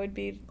hour. I would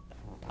be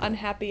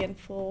unhappy and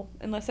full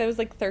unless I was,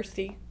 like,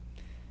 thirsty.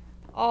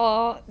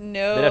 Oh,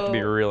 no. They'd have to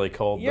be really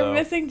cold, though. You're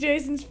missing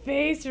Jason's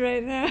face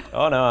right now.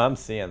 Oh, no, I'm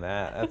seeing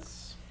that.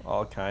 That's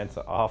all kinds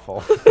of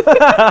awful.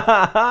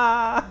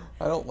 I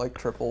don't like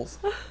triples.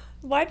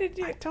 Why did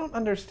you... I don't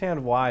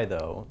understand why,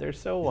 though. They're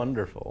so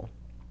wonderful.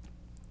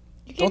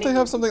 Don't they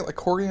have something like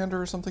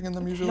coriander or something in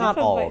them usually? Not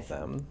all of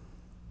them.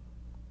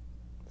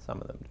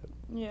 Some of them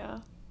do. Yeah.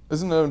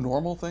 Isn't it a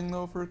normal thing,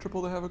 though, for a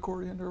triple to have a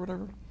coriander or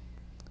whatever?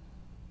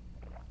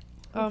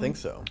 I don't think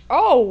so.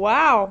 Oh,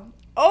 wow.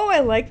 Oh, I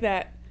like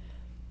that.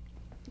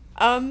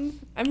 I'm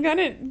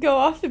gonna go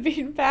off the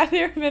beaten path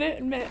here a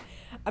minute.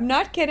 I'm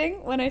not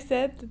kidding when I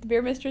said that the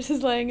beer mistress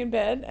is laying in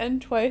bed, and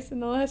twice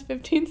in the last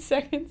 15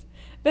 seconds,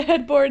 the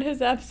headboard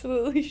has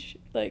absolutely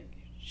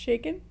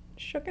shooken.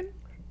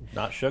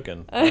 Not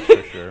shooken, that's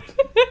for sure.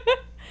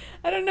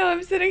 I don't know.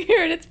 I'm sitting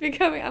here and it's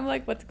becoming. I'm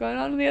like, what's going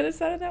on the other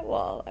side of that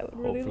wall? I would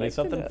really Hopefully like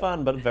something to know.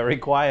 fun, but very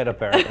quiet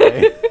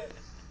apparently.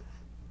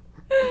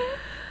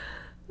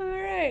 All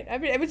right. I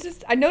mean, it was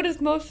just I noticed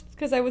most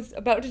because I was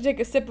about to take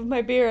a sip of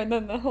my beer and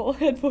then the whole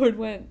headboard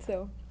went.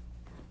 So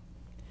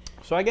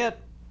I don't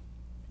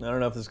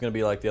know if this is going to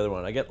be like the other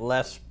one. I get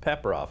less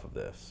pepper off of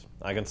this.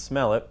 I can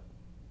smell it.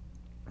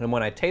 And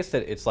when I taste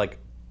it, it's like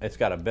it's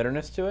got a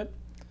bitterness to it,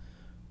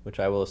 which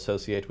I will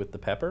associate with the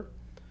pepper.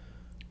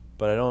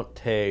 But I don't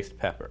taste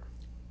pepper.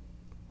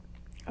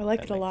 I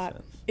like it a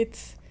lot.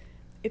 Sense.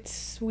 It's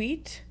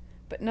sweet,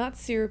 but not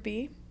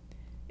syrupy.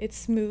 It's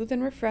smooth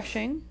and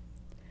refreshing.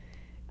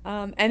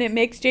 And it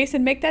makes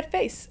Jason make that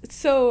face.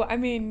 So, I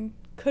mean,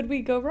 could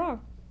we go wrong?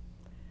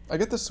 I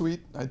get the sweet.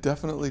 I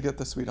definitely get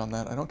the sweet on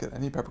that. I don't get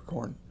any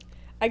peppercorn.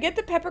 I get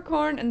the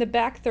peppercorn in the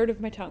back third of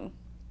my tongue.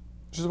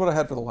 Which is what I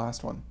had for the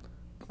last one.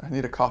 I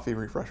need a coffee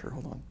refresher.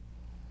 Hold on.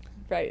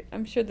 Right.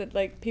 I'm sure that,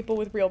 like, people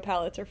with real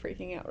palates are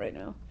freaking out right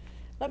now.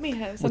 Let me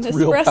have some With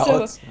real espresso.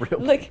 palates?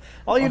 Like,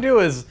 all you do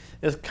is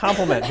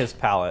compliment his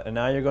palate, and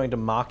now you're going to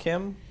mock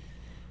him?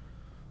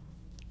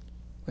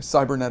 A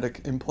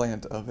cybernetic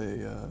implant of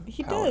a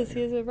he palate does.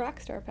 here. He has a rock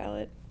star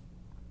palate.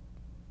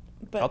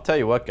 But I'll tell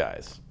you what,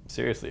 guys.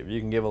 Seriously, if you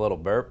can give a little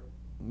burp,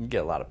 you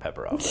get a lot of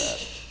pepper off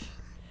that.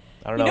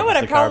 I don't know. You know what I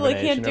it's the probably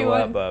can't carbonation do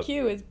or on what,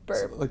 cue is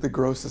burp. It's like the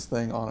grossest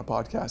thing on a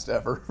podcast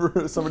ever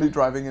for somebody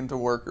driving into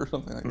work or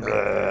something like that.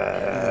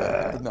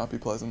 Yeah, it would not be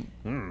pleasant.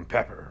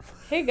 Pepper.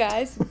 Hey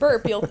guys,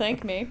 burp, you'll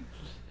thank me.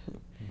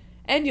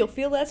 And you'll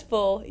feel less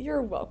full.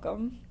 You're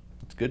welcome.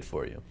 It's good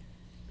for you.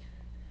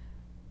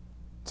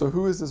 So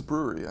who is this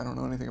brewery? I don't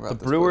know anything about The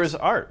this Brewer's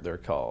place. Art, they're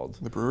called.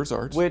 The Brewer's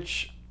Art.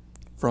 Which...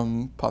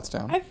 From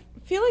Pottstown. I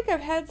feel like I've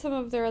had some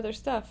of their other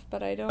stuff,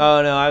 but I don't...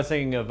 Oh, no, I was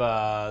thinking of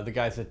the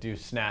guys that do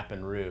Snap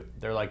and Root.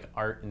 They're like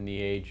art in the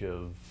age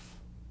of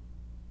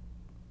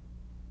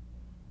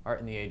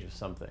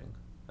something.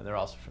 And they're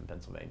also from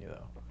Pennsylvania,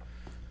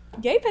 though.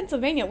 Yay,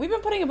 Pennsylvania. We've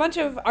been putting a bunch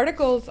of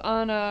articles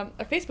on our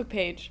Facebook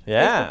page.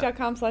 Yeah.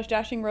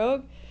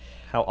 Facebook.com/dashingrogue.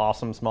 How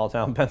awesome small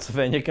town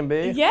Pennsylvania can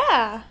be.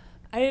 Yeah.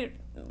 I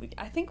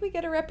think we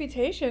get a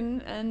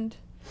reputation, and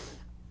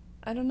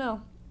I don't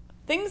know.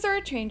 Things are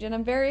changing.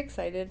 I'm very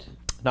excited.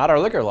 Not our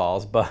liquor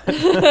laws, but...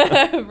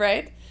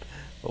 Right?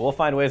 But we'll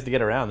find ways to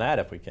get around that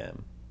if we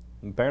can.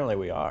 Apparently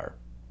we are.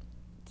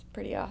 It's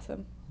pretty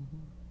awesome.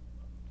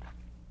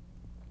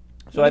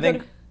 So I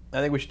think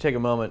we should take a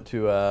moment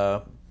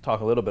to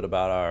talk a little bit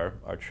about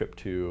our trip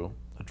to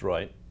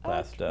Detroit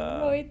last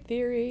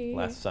theory.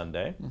 last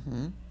Sunday.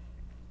 Mm-hmm.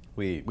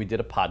 We did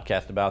a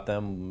podcast about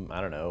them,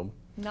 I don't know,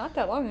 Not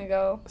that long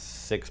ago.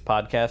 6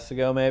 podcasts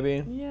ago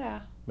maybe,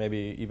 Yeah.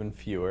 maybe even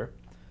fewer.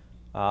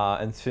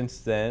 And since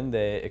then,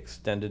 they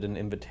extended an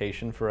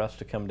invitation for us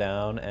to come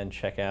down and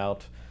check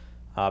out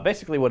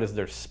basically what is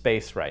their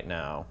space right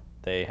now.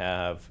 They've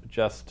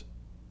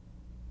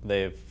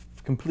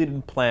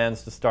completed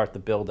plans to start the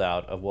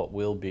build-out of what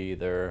will be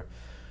their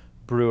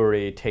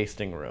brewery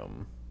tasting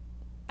room.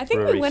 I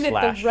think we went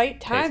at the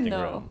right time,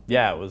 though. Room.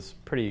 Yeah, it was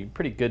pretty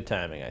good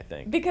timing, I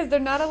think. Because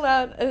they're not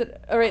allowed...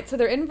 all right, so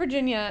they're in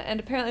Virginia, and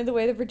apparently the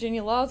way the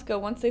Virginia laws go,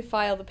 once they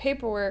file the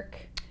paperwork...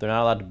 They're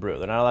not allowed to brew.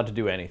 They're not allowed to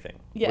do anything.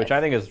 Yes. Which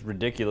I think is a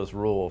ridiculous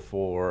rule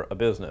for a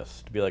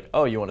business. To be like,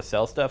 oh, you want to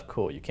sell stuff?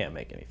 Cool, you can't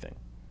make anything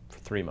for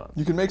 3 months.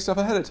 You can make stuff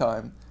ahead of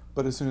time,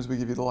 but as soon as we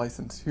give you the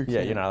license, you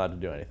can't. You're not allowed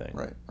to do anything.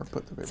 Right, or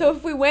put the paper. So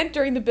if we went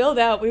during the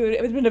build-out, it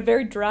would have been a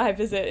very dry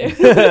visit.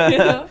 You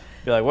know?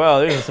 Be like,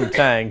 well, these are some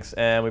tanks,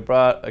 and we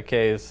brought a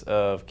case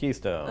of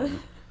Keystone.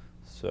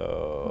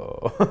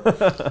 So...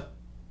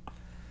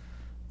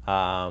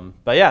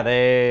 But yeah,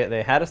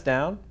 they had us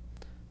down,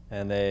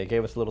 and they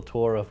gave us a little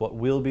tour of what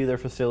will be their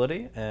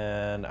facility,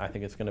 and I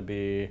think it's going to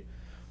be.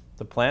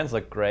 The plans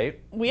look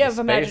great. We have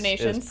the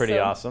imagination. It's pretty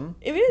awesome.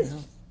 It is. Yeah.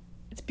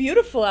 It's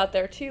beautiful out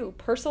there too.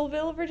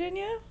 Purcellville,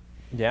 Virginia.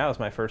 Yeah, it was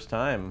my first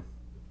time.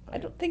 I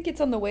don't think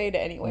it's on the way to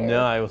anywhere.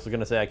 No, I was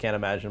going to say I can't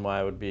imagine why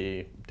I would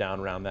be down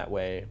around that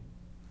way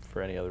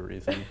for any other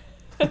reason.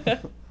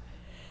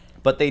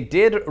 But they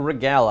did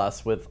regale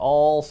us with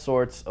all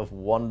sorts of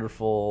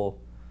wonderful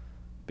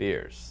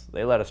beers.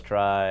 They let us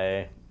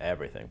try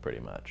everything pretty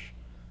much.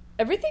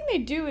 Everything they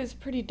do is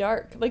pretty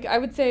dark. Like, I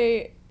would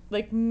say,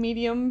 like,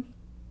 medium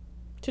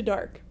to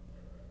dark.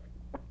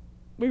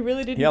 We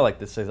really didn't... Yeah, like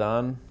the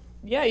Saison.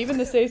 Yeah, even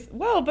the Saison...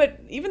 Well, but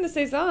even the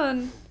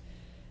Saison,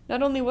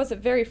 not only was it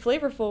very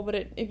flavorful, but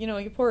it you know,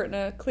 you pour it in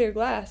a clear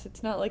glass.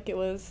 It's not like it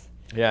was...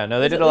 Yeah,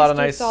 no, they did a lot of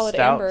nice stouts,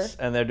 amber.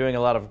 And they're doing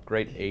a lot of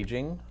great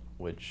aging,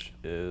 which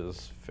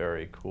is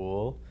very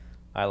cool.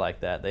 I like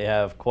that. They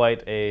have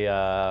quite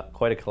a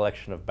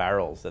collection of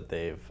barrels that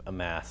they've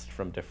amassed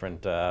from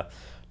different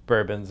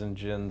bourbons and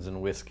gins and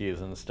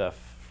whiskeys and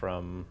stuff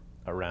from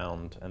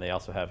around. And they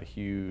also have a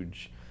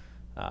huge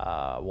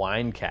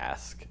wine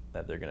cask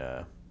that they're going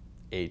to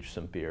age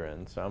some beer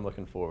in. So I'm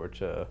looking forward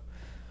to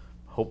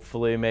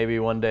hopefully maybe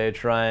one day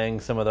trying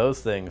some of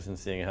those things and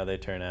seeing how they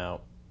turn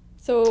out.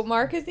 So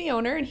Mark is the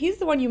owner, and he's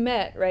the one you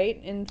met,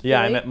 right? In Philly?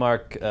 Yeah, I met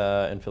Mark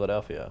in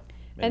Philadelphia.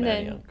 And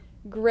then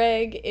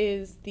Greg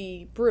is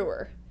the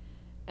brewer.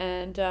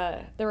 And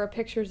there are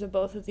pictures of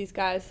both of these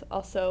guys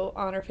also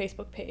on our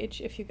Facebook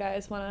page if you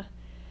guys want to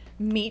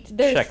meet.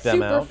 They're Check them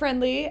super out.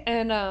 friendly,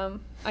 and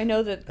I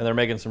know that... And they're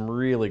making some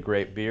really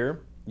great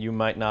beer. You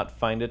might not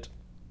find it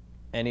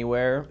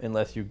anywhere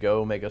unless you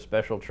go make a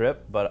special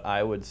trip, but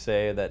I would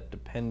say that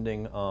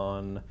depending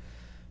on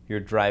your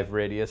drive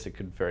radius, it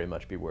could very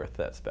much be worth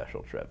that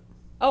special trip.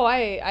 Oh, I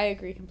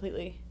agree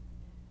completely.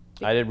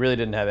 I really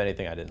didn't have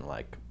anything I didn't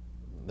like.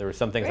 There were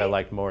some things I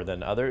liked more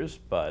than others,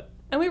 but...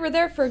 And we were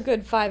there for a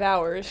good 5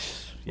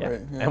 hours. Yeah.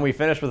 Right, yeah. And we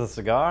finished with a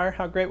cigar.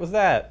 How great was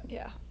that?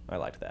 Yeah. I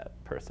liked that,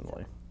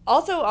 personally.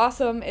 Also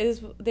awesome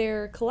is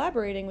they're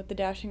collaborating with the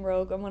Dashing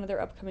Rogue on one of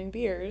their upcoming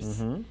beers.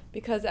 Mm-hmm.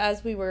 Because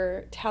as we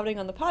were touting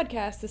on the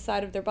podcast, the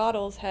side of their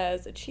bottles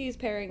has a cheese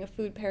pairing, a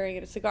food pairing,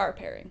 and a cigar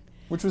pairing.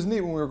 Which was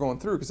neat when we were going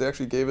through because they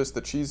actually gave us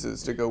the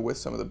cheeses to go with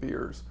some of the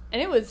beers.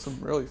 And it was... Some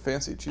really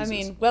fancy cheeses. I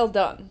mean, well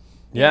done.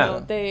 Yeah. You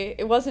know,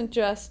 it wasn't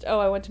just,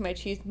 I went to my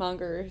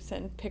cheesemongers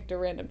and picked a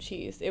random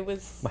cheese. It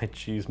was... My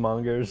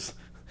cheesemongers?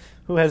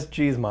 Who has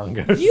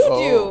cheesemongers? You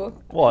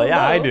do. Well,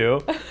 yeah, I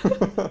do.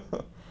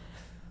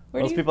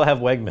 Most people have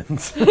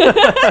Wegmans.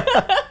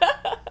 I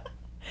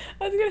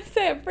was going to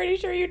say, I'm pretty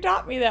sure you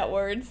taught me that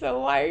word, so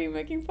why are you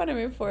making fun of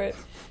me for it?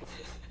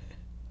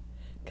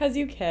 Because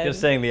you can.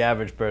 Just saying the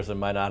average person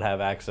might not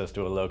have access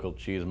to a local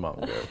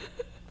cheesemonger.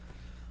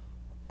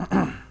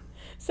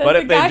 But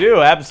if they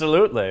do,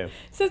 absolutely.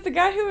 Says the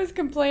guy who was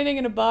complaining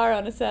in a bar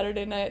on a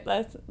Saturday night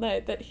last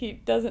night that he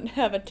doesn't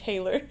have a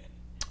tailor.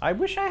 I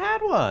wish I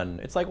had one.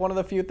 It's like one of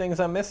the few things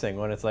I'm missing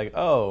when it's like,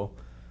 oh...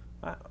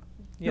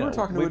 You were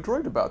talking to a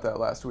droid about that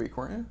last week,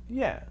 weren't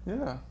you? Yeah.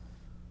 Yeah.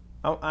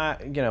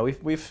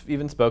 We've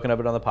even spoken of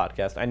it on the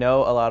podcast. I know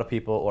a lot of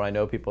people, or I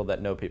know people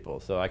that know people,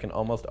 so I can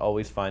almost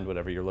always find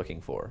whatever you're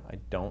looking for. I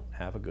don't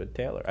have a good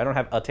tailor. I don't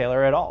have a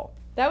tailor at all.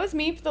 That was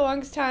me for the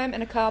longest time,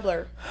 and a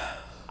cobbler.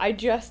 I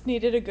just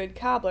needed a good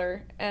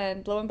cobbler,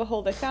 and lo and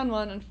behold, I found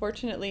one.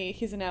 Unfortunately,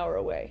 he's an hour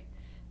away.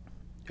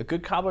 A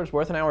good cobbler's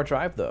worth an hour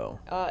drive, though.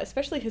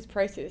 Especially his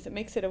prices. It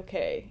makes it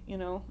okay, you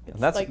know? It's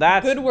that's like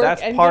that's good work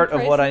that's and part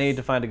good of what I prices. need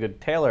to find a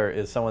good tailor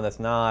is someone that's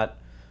not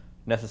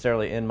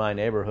necessarily in my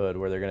neighborhood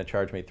where they're going to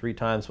charge me 3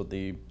 times what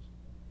the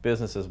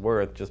business is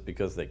worth just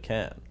because they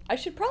can. I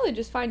should probably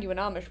just find you an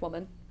Amish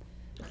woman.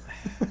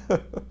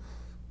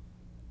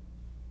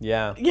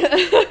 Yeah. Yeah,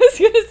 I was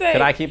going to say.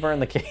 Could I keep her in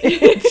the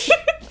cage?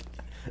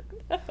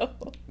 No.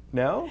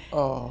 No?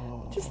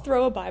 Oh. Just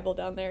throw a Bible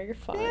down there. You're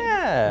fine.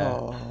 Yeah.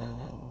 Oh.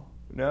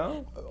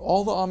 No?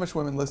 All the Amish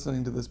women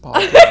listening to this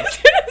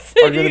podcast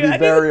are going to be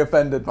very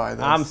offended by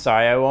this. I'm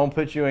sorry, I won't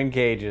put you in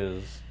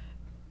cages.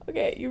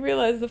 Okay, you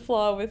realize the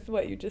flaw with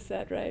what you just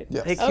said, right?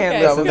 Yes. They can't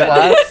Okay, listen to good.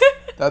 us.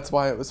 That's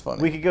why it was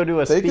funny. We could go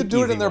do a They could do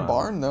it speakeasy in their one.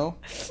 barn, though.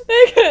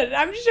 They could.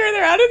 I'm sure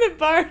they're out in the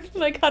barn,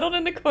 like huddled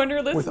in the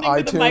corner listening to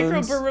the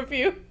iTunes. microbrew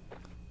review.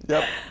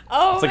 Yep.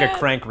 Oh, It's like man. a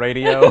crank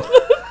radio.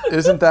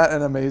 Isn't that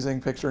an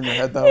amazing picture in your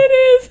head, though? It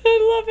is.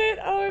 I love it.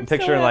 Oh, I'm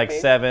Picturing so like happy.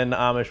 7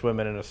 Amish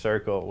women in a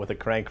circle with a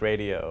crank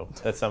radio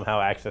that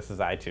somehow accesses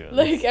iTunes.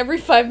 Like every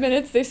 5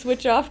 minutes they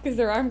switch off because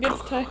their arm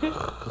gets tired.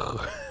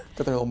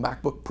 Got their little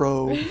MacBook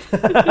Pro.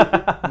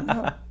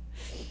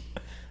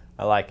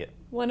 I like it.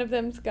 One of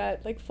them's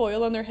got like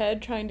foil on their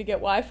head trying to get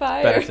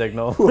Wi-Fi. Better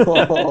signal.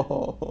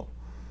 Oh.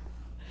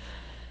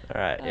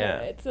 All right, yeah.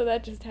 Alright, so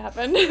that just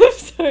happened. I'm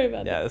sorry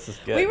about that. Yeah, this is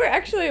good. We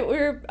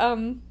were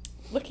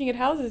looking at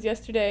houses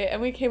yesterday, and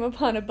we came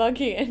upon a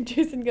buggy, and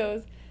Jason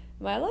goes,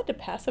 "Am I allowed to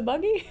pass a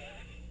buggy?"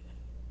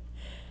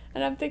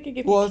 And I'm thinking,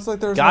 if Well, it's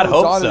like there's God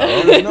no hope so.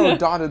 there's no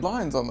dotted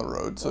lines on the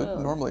road, so Well.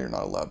 normally you're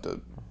not allowed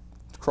to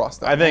cross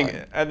that I think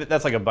line.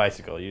 that's like a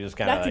bicycle. You just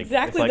kind of That's like,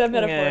 exactly it's like, the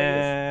metaphor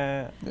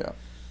it is. Yeah.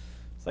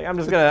 It's like I'm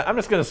just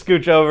gonna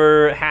scooch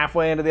over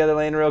halfway into the other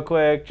lane real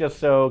quick, just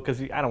so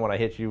because I don't want to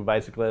hit you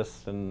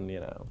bicyclists, and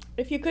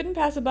If you couldn't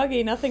pass a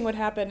buggy, nothing would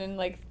happen in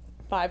like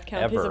 5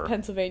 counties Ever. of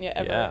Pennsylvania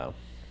ever. Yeah.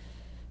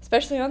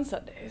 Especially on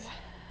Sundays.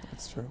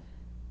 That's true.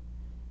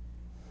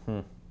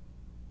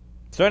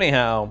 So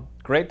anyhow,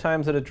 great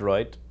times at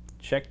Adroit.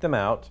 Check them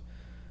out,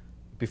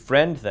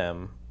 befriend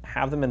them,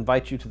 have them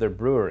invite you to their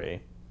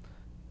brewery,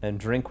 and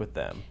drink with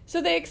them.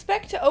 So they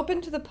expect to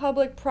open to the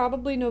public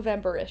probably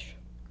November-ish.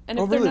 And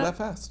Oh, if they're really? not, That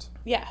fast?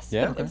 yes.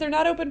 Yeah. If they're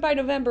not open by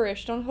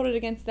November-ish, don't hold it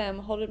against them.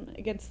 Hold it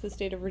against the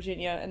state of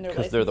Virginia and their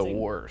Because licensing. they're the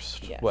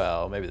worst. Yes.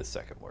 Well, maybe the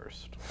second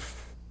worst.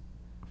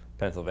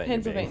 Pennsylvania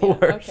being Pennsylvania.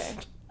 the worst. Okay.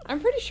 I'm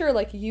pretty sure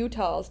like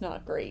Utah's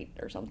not great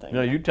or something.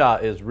 No, Utah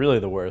is really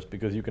the worst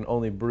because you can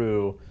only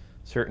brew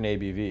certain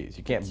ABVs.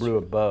 You can't brew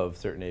above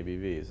certain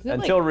ABVs. Isn't it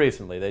Until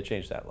recently, they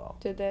changed that law.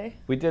 Did they?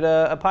 We did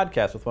a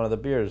podcast with one of the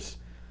beers.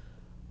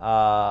 We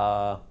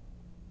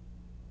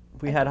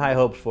had high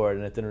hopes for it,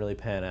 and it didn't really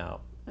pan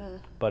out.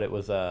 But it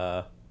was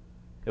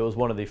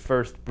one of the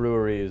first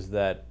breweries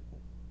that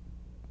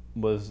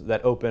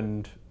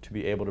opened to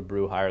be able to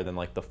brew higher than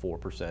like the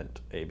 4%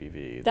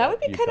 ABV. That would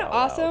be kind Utah of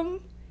allowed.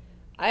 awesome.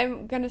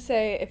 I'm going to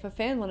say if a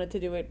fan wanted to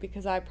do it,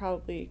 because I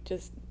probably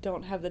just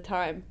don't have the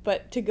time,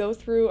 but to go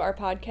through our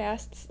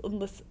podcasts and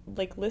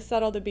list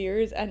out all the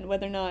beers and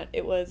whether or not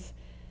it was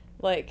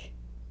like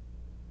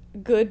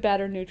good,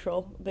 bad, or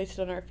neutral based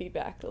on our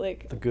feedback.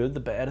 Like, The good, the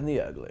bad, and the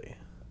ugly.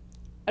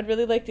 I'd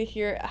really like to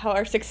hear how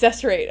our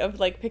success rate of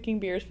like picking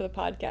beers for the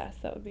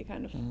podcast. That would be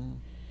kind of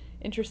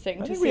interesting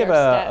I to think see we have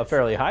our a stats.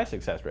 fairly high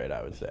success rate,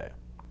 I would say.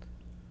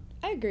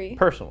 I agree.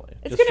 Personally.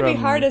 It's Just gonna be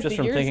from- hard as just the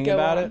from years thinking go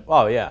about on. it.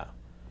 Oh, yeah.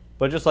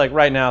 But just like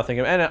right now,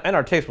 thinking, and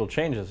our taste will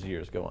change as the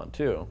years go on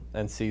too,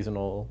 and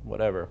seasonal,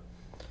 whatever.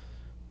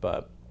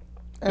 But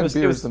And it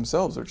beers was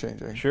themselves are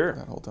changing Sure.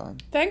 that whole time.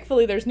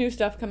 Thankfully, there's new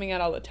stuff coming out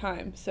all the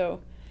time,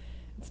 so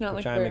it's not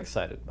which like I'm we're...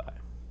 excited by,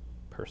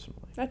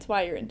 personally. That's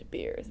why you're into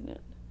beer, isn't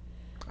it?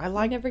 I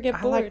like never get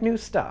I like bored. new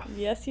stuff.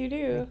 Yes, you I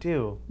do.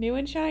 do. New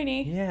and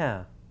shiny.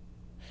 Yeah,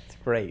 it's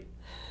great.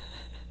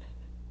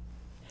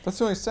 That's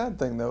the only sad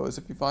thing, though, is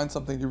if you find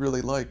something you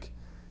really like,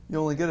 you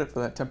only get it for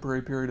that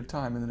temporary period of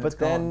time, and then it's But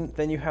then gone.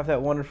 then you have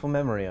that wonderful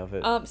memory of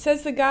it.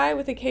 Says the guy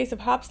with a case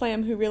of Hop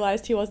Slam who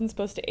realized he wasn't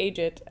supposed to age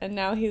it, and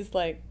now he's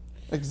like...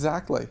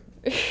 Exactly.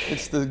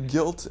 It's the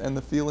guilt and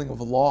the feeling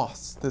of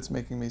loss that's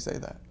making me say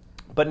that.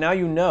 But now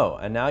you know,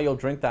 and now you'll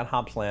drink that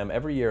Hop Slam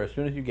every year as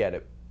soon as you get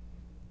it,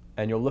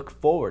 and you'll look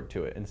forward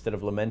to it instead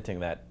of lamenting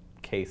that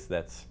case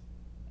that's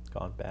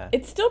gone bad.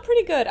 It's still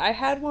pretty good. I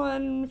had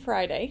one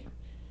Friday,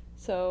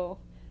 so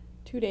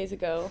 2 days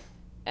ago,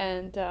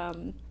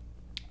 and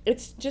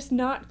it's just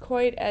not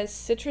quite as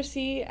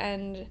citrusy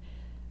and...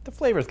 The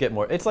flavors get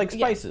more. It's like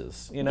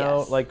spices, you know?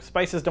 Yes. Like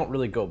spices don't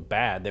really go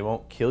bad. They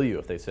won't kill you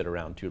if they sit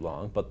around too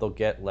long, but they'll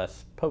get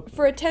less potent.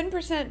 For a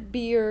 10%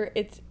 beer,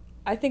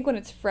 I think when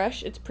it's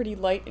fresh, it's pretty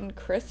light and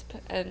crisp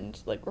and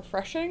like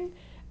refreshing,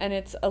 and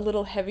it's a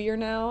little heavier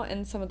now,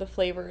 and some of the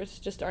flavors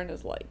just aren't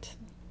as light.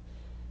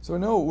 So I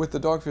know with the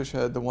Dogfish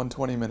Head, the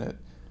 120 minute,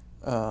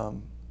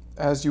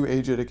 as you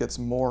age it, it gets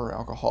more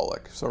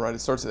alcoholic. So right, it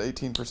starts at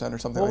 18% or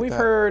something Well, like we've that.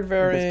 heard It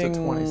varying gets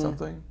to 20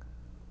 something.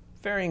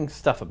 varying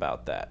stuff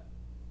about that.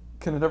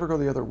 Can it ever go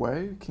the other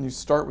way? Can you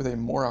start with a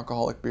more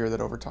alcoholic beer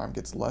that over time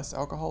gets less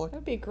alcoholic? That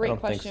would be a great don't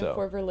think question so.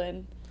 for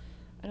Berlin.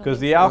 I don't Because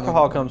think the so.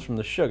 alcohol comes from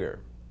the sugar,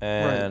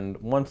 and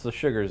once the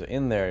sugar's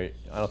in there,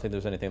 I don't think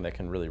there's anything that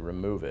can really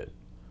remove it.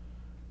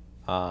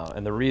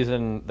 And the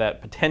reason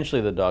that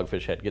potentially the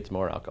Dogfish Head gets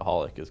more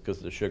alcoholic is because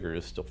the sugar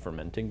is still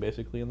fermenting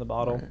basically in the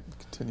bottle. Right. It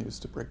continues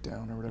to break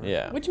down or whatever.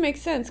 Yeah. Which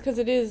makes sense because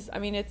it is, I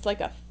mean, it's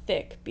like a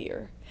thick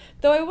beer.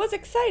 Though I was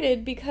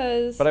excited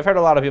because... But I've heard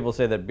a lot of people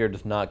say that beer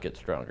does not get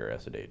stronger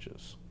as it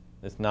ages.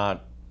 It's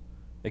not.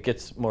 It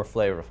gets more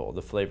flavorful.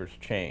 The flavors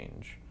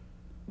change.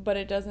 But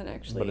it doesn't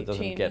actually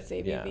change its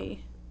ABV.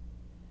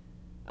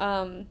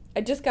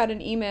 I just got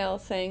an email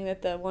saying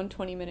that the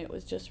 120 minute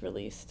was just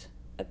released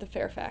at the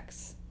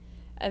Fairfax.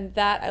 And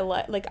that I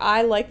like. Like,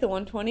 I like the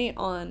 120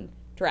 on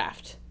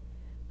draft.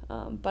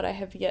 But I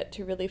have yet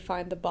to really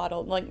find the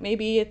bottle. Like,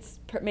 maybe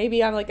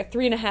I'm like a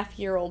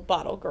 3.5-year-old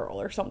bottle girl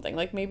or something.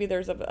 Like, maybe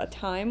there's a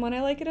time when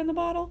I like it in the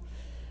bottle.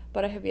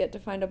 But I have yet to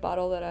find a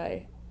bottle that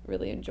I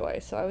really enjoy.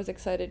 So I was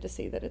excited to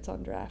see that it's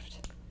on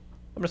draft.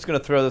 I'm just going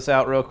to throw this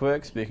out real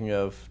quick. Speaking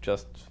of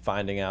just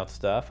finding out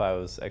stuff, I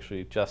was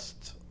actually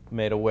just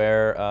made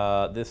aware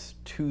this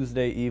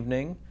Tuesday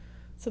evening.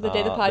 So the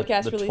day the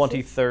podcast the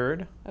releases?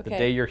 23rd, the Okay.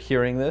 day you're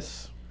hearing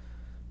this.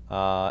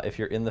 If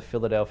you're in the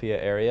Philadelphia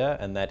area,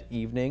 and that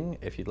evening,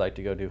 if you'd like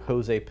to go to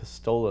Jose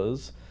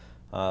Pistola's,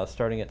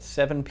 starting at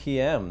 7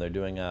 p.m., they're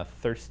doing a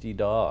Thirsty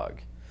Dog.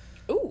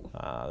 Ooh.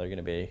 They're going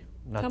to be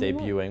not Tell me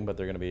more. debuting, but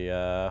they're going to be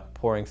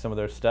pouring some of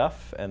their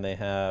stuff, and they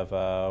have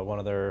one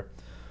of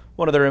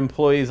their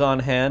employees on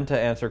hand to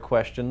answer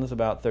questions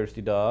about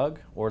Thirsty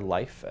Dog or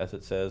life, as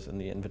it says in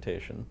the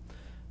invitation.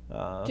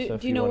 Do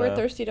you know where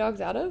Thirsty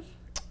Dog's out of?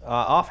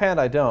 Offhand,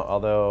 I don't.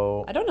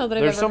 Although I don't know that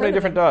I've there's ever so many heard of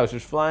different them. dogs.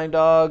 There's Flying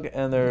Dog,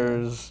 and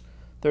there's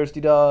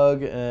Thirsty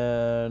Dog,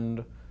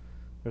 and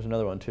there's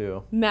another one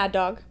too. Mad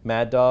Dog.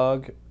 Mad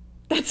Dog.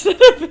 That's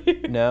not a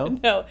beer. No?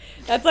 No.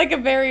 That's like a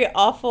very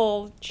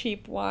awful,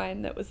 cheap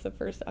wine that was the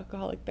first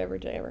alcoholic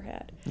beverage I ever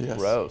had. Yes.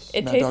 Gross.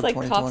 It Mad tastes Dog like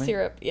cough 2020?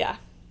 syrup. Yeah.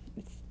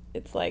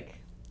 It's like,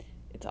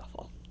 it's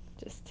awful.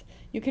 Just,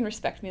 you can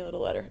respect me a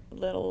little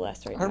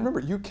less right now. I remember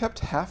you kept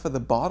half of the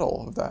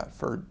bottle of that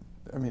for,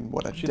 a She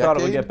decade? thought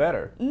it would get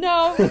better.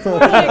 No,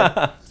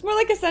 it's more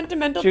like a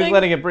sentimental She was thing.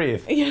 letting it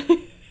breathe. Yeah.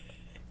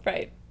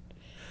 Right.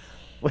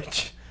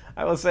 Which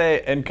I will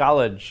say, in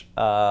college,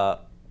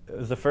 it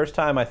was the first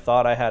time I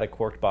thought I had a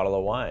corked bottle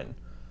of wine.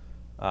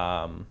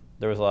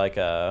 There was like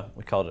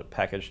we called it a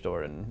package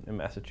store in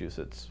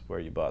Massachusetts where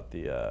you bought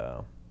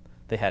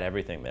they had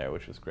everything there,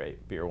 which was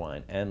great, beer,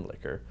 wine, and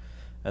liquor.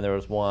 And there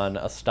was one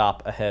a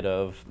stop ahead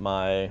of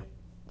my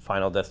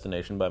final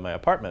destination by my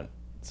apartment.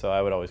 So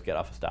I would always get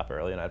off a stop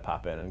early and I'd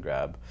pop in and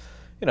grab,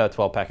 a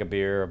 12-pack of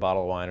beer, a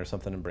bottle of wine or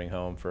something and bring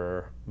home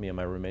for me and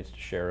my roommates to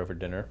share over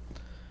dinner.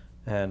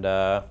 And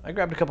I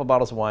grabbed a couple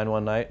bottles of wine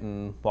one night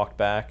and walked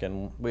back,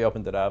 and we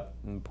opened it up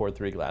and poured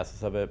 3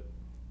 glasses of it.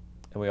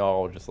 And we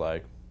all were just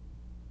like,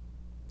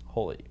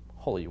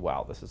 holy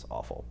wow, this is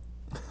awful.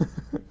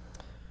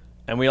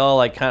 And we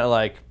all kind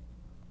of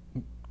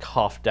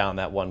coughed down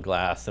that one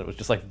glass, and it was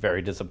just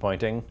very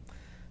disappointing.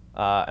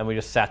 And we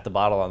just sat the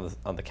bottle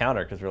on the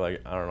counter because we were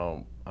like, I don't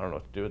know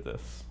what to do with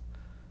this.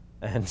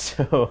 And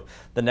so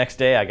the next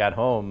day I got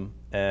home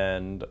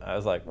and I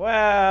was like,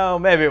 well,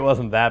 maybe it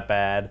wasn't that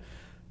bad.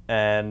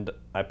 And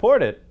I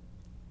poured it,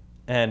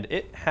 and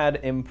it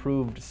had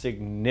improved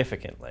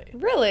significantly.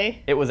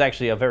 Really? It was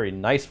actually a very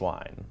nice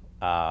wine.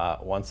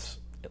 Once,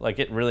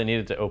 it really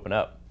needed to open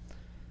up.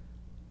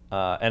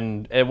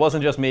 And it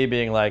wasn't just me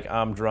being like,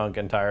 I'm drunk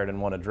and tired and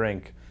want to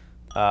drink.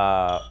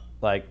 I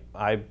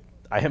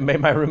made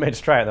my roommates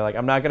try it. And they're like,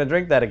 I'm not going to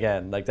drink that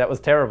again. That was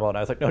terrible. And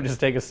I was like, no, just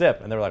take a sip.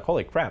 And they were like,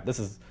 holy crap, this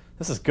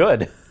is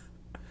good.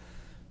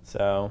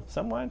 So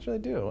some wines really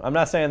do. I'm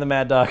not saying the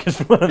Mad Dog is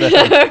one of them.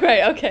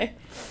 Right, okay.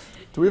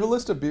 Do we have a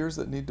list of beers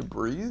that need to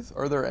breathe?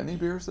 Are there any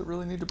beers that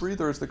really need to breathe,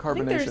 or is the I think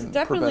carbonation there's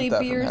definitely prevent that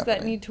beers from that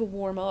happening? need to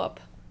warm up.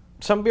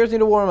 Some beers need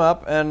to warm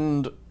up,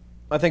 and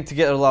I think to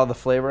get a lot of the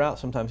flavor out,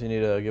 sometimes you need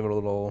to give it a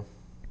little,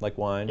 like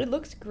wine. It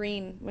looks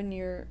green when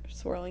you're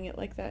swirling it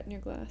like that in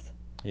your glass.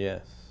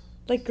 Yes.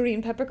 Like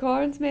green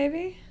peppercorns,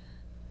 maybe?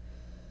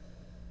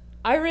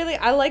 I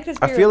like this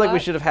beer I feel a like we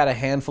lot. should have had a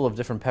handful of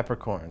different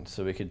peppercorns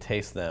so we could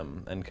taste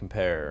them and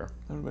compare.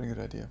 That would have been a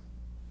good idea.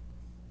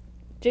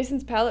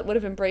 Jason's palate would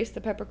have embraced the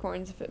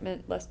peppercorns if it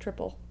meant less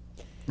triple.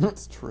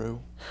 That's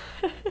true.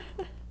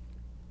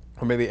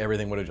 Or maybe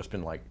everything would have just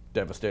been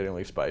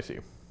devastatingly spicy.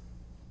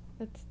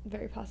 That's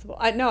very possible.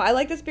 I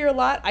like this beer a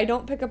lot. I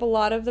don't pick up a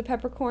lot of the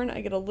peppercorn.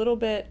 I get a little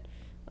bit,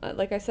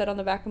 like I said, on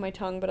the back of my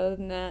tongue, but other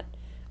than that,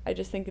 I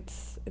just think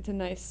it's a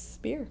nice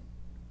beer.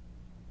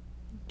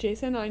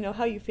 Jason, I know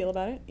how you feel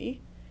about it. E?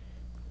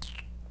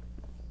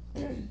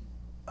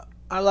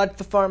 I liked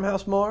the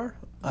farmhouse more.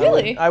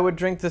 Really? I would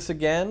drink this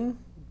again,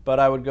 but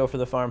I would go for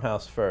the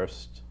farmhouse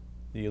first.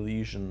 The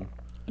Elysian.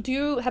 Do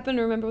you happen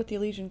to remember what the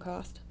Elysian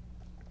cost?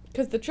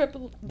 Because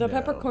the No.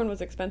 peppercorn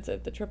was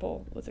expensive. The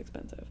triple was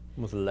expensive.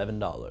 It was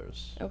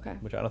 $11. Okay.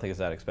 Which I don't think is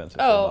that expensive.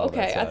 for a Oh, bottle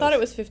that okay. I thought size. it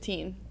was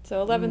 15.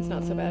 So 11's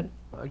not so bad.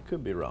 I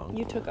could be wrong.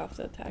 You took off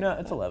the tag. No,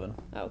 it's 11.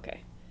 Oh,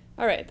 okay.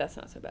 All right, that's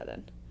not so bad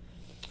then.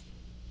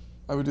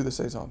 I would do the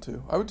Saison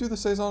too. I would do the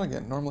Saison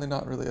again. Normally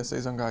not really a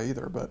Saison guy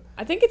either, but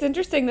I think it's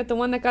interesting that the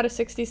one that got a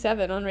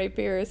 67 on Rate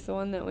Beer is the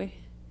one that we...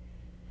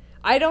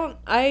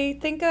 I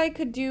think I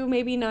could do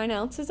maybe 9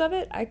 ounces of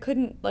it. I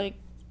couldn't,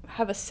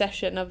 have a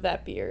session of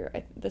that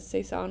beer. The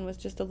Saison was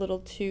just a little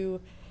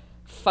too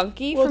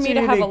funky for it's me a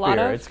to have a unique lot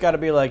beer. of. It's got to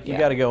be you Yeah.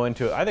 got to go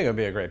into it. I think it would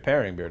be a great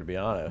pairing beer, to be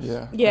honest.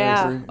 yeah.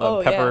 Yeah. I agree. Oh,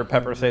 yeah.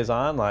 Pepper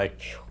Saison,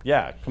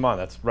 yeah, come on,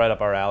 that's right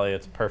up our alley.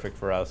 It's perfect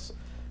for us.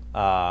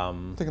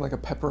 I'm thinking like a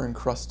pepper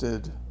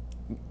encrusted,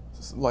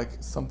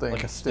 something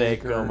Like a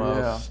steak or-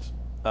 almost.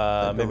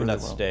 That'd go Maybe really not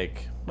well.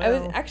 steak.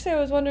 I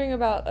was wondering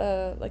about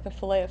a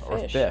fillet of Or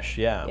fish. fish,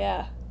 yeah.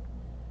 Yeah.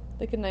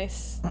 Like a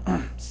nice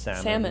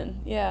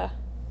Salmon. Yeah.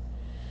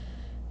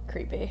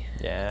 Creepy.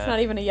 Yeah. It's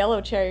not even a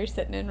yellow chair you're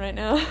sitting in right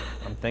now.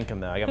 I'm thinking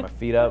though. I got my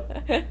feet up.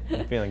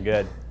 I'm feeling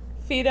good.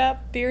 Feet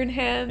up, beer in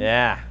hand.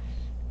 Yeah.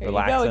 Here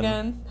Relaxing. you go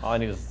again. All I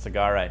need is a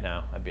cigar right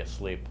now. I'd be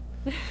asleep.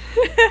 In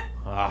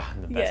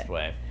the best Yeah.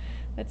 way.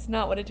 That's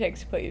not what it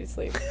takes to put you to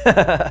sleep. 30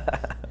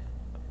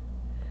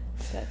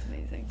 That's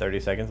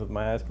amazing. seconds with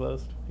my eyes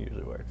closed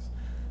usually works.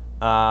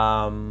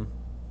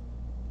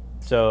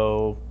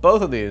 So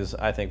both of these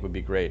I think would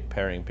be great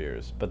pairing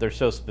beers, but they're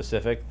so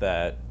specific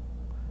that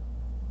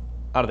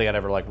I don't think I'd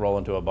ever roll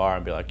into a bar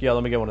and be like, yeah,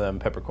 let me get one of them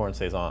peppercorn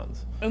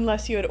saisons.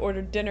 Unless you had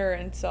ordered dinner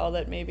and saw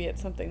that maybe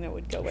it's something that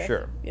would go with.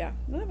 Sure. Yeah,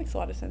 well, that makes a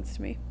lot of sense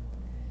to me.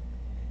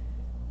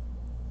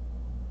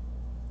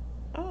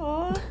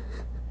 Aww.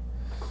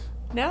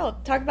 Now,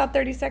 talk about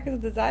 30 seconds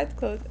with his eyes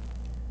closed.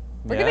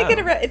 We're gonna Yeah.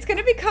 get it's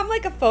gonna become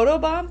like a photo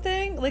bomb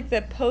thing, like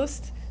the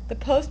post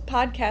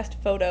podcast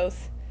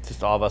photos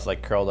Just all of us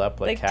like curled up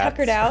like cats.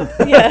 tuckered out.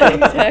 Yeah,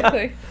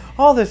 exactly.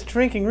 All this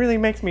drinking really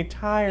makes me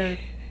tired.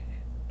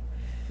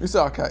 We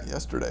saw a cat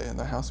yesterday in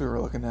the house we were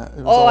looking at. It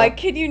was Oh, I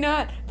kid you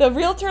not. The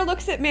realtor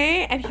looks at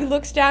me and he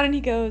looks down and he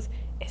goes,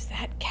 "Is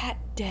that cat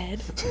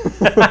dead?"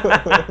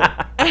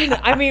 And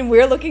I mean,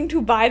 we're looking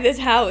to buy this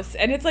house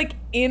and it's like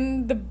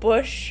in the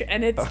bush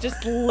and it's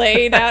just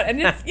laid out and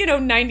it's,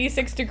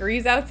 96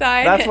 degrees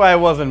outside. That's why I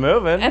wasn't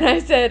moving. And I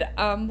said,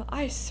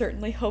 I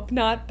certainly hope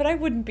not, but I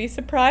wouldn't be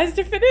surprised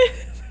if it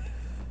is.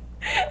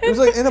 It was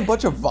like in a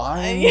bunch of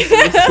vines,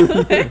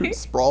 like-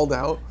 sprawled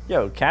out.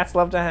 Yo, cats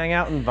love to hang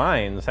out in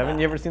vines. Haven't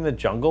you ever seen The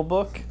Jungle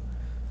Book?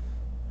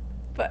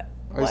 But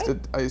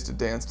I used to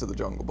dance to the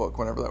Jungle Book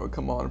whenever that would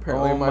come on.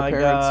 Apparently, Oh my my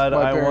parents. god,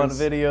 my I want parents,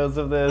 videos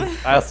of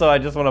this. I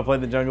just want to play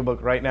The Jungle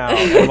Book right now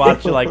and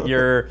watch like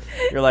your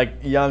like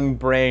young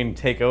brain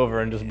take over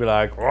and just be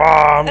like,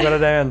 I'm gonna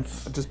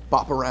dance. I'd just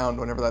bop around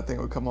whenever that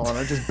thing would come on.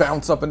 I'd just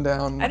bounce up and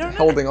down, I don't know.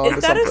 holding on Is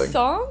to that something. a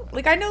song?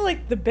 Like I know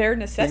like the bare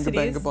necessities.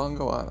 Binga banga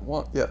bongo on.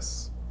 What?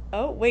 Yes.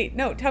 Oh wait,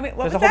 no. Tell me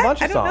what There's was a whole that?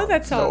 bunch I of don't know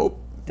that songs. song.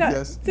 Nope.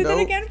 Yes. Say that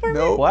nope, again for me.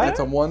 nope. What? It's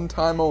a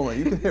one-time only.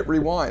 You can hit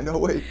rewind. Oh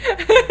wait,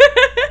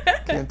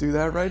 can't do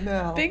that right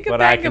now. Binga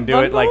But I banga can do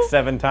it like bungle?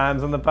 7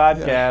 times on the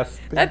podcast.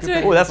 That's Binga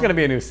right. Oh, that's gonna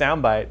be a new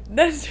soundbite.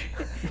 That's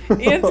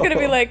Ian's gonna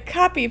be like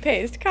copy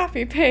paste.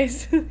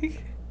 You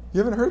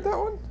haven't heard that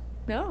one?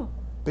 No.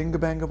 Binga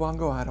banga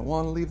bongo. I don't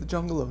want to leave the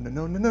jungle alone.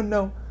 No, no, no,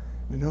 no,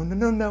 no, no, no,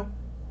 no, no.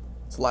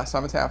 It's the last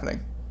time it's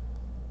happening.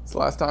 It's the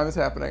last time it's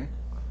happening.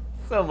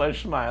 So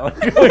much smiling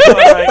going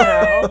on right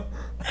now.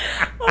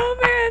 Oh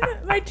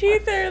man, my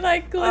teeth are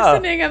like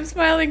glistening. I'm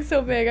smiling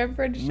so big. I'm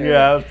pretty sure. Yeah,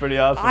 that was pretty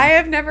awesome. I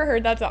have never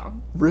heard that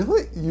song.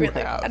 Really? You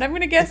Really? have. And I'm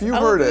gonna guess If you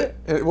all heard of it,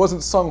 and it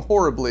wasn't sung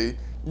horribly,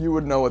 you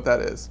would know what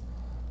that is.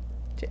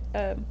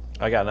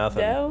 I got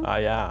nothing. No?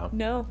 Yeah.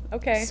 No.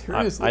 Okay.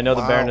 Seriously? I know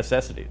the bare Wow.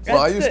 necessities. Well,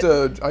 I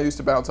That's used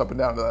to bounce up and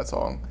down to that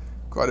song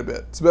quite a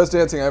bit. It's the best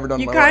dancing I ever done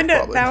You in my life, kind of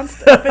probably.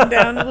 bounced up and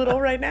down a little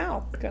right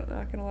now.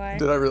 Not gonna lie.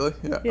 Did I really?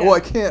 Yeah. Yeah. Well, I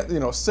can't,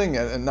 sing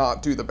it and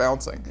not do the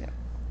bouncing. Yeah.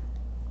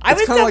 I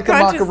was It's kind of like the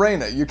self-conscious.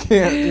 Macarena. You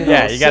can't,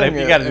 Yeah, you gotta- sing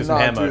you it gotta do and some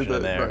not hand do motion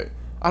in there. Right.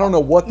 I don't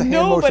know what the hand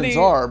Nobody- motions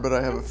are, but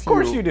I have a few. Of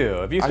course you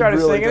do. If you I started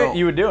really singing don't. it,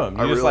 you would do them.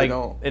 You I just really like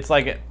don't. it's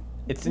like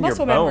it's in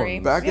Muscle your bones. memory.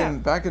 Back Yeah.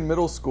 in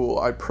middle school,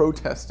 I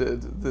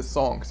protested this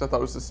song because I thought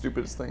it was the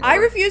stupidest thing I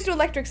ever. refused to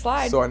electric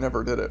slide. So I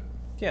never did it.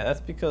 Yeah,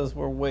 that's because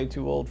we're way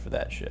too old for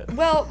that shit.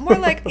 Well, more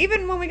like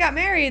even when we got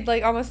married,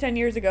 like almost 10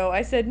 years ago,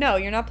 I said, "No,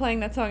 you're not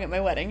playing that song at my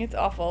wedding. It's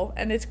awful,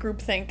 and it's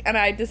groupthink, and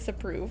I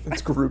disapprove."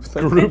 It's group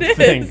thing. Group It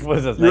thing. is. What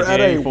is this, You're at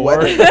a 1984?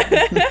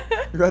 wedding.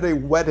 You're at a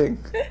wedding.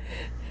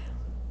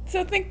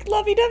 So think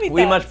lovey-dovey.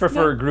 We much thoughts,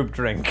 prefer no? group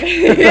drink.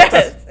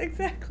 Yes,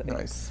 exactly.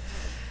 Nice.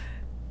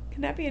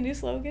 Can that be a new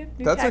slogan?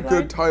 New That's a tagline?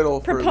 good title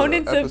for the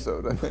Proponents of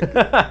episode, I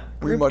think.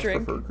 We group much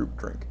drink. prefer group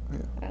drink.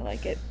 Yeah. I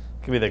like it.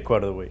 Could be the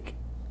quote of the week.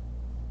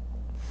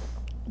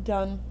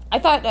 Done. I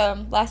thought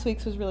last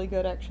week's was really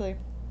good, actually.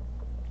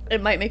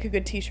 It might make a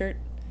good T-shirt.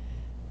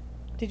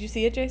 Did you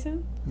see it,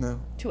 Jason? No.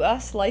 To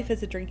us, life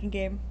is a drinking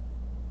game.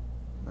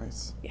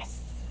 Nice. Yes.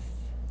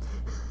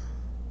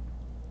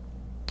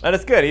 And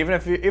it's good, even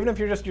if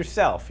you're just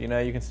yourself, you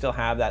can still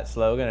have that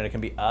slogan, and it can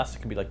be us. It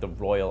can be like the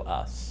royal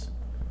us.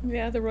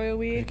 Yeah, the royal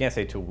You we. can't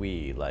say to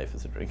we, life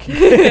is a drinking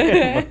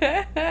game.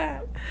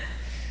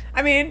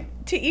 I mean,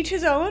 to each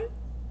his own.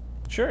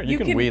 Sure, You you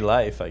can can- we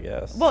life, I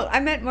guess. Well, I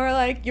meant more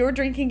like your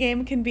drinking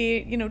game can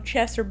be,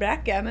 chess or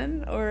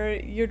backgammon, or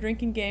your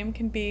drinking game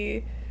can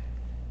be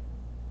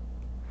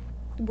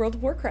World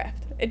of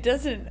Warcraft. It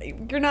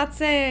doesn't. You're not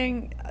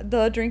saying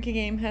the drinking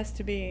game has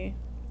to be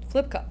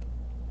Flip Cup.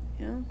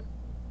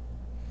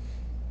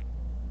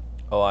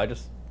 Oh, I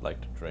just like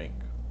to drink.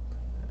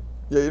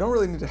 Yeah, you don't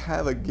really need to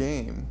have a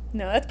game.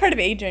 No, that's part of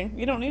aging.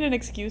 You don't need an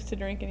excuse to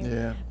drink anymore.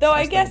 Yeah. Though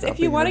I Nice thing guess about if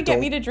you being want to an get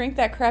me adult. to drink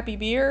that crappy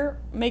beer,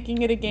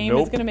 making it a game is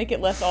Nope. going to make it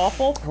less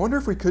awful. I wonder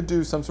if we could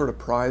do some sort of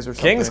prize or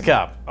something. King's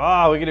Cup.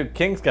 Oh, we could do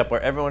King's Cup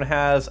where everyone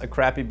has a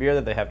crappy beer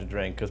that they have to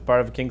drink. Because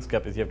part of King's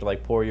Cup is you have to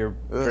like pour your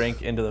Ugh.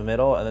 drink into the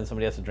middle, and then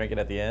somebody has to drink it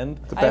at the end.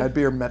 The I've- bad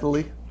beer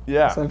medley.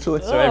 Yeah.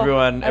 Essentially. So Ugh, every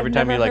I've time you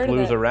never like heard of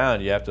lose it. a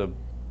round, you have to.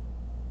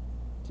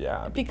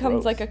 Yeah. It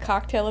becomes like a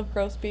cocktail of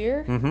gross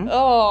beer. Mhm.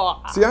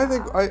 Oh. See, I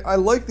think I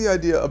like the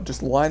idea of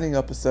just lining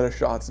up a set of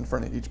shots in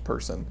front of each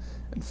person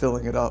and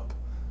filling it up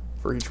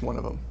for each one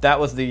of them. That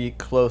was the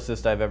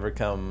closest I've ever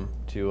come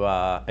to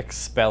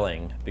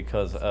expelling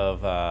because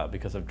of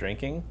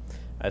drinking.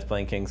 I was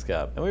playing King's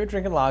Cup, and we were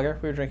drinking lager.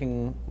 We were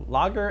drinking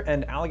lager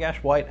and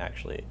Allagash White,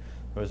 actually.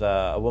 There was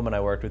a woman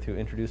I worked with who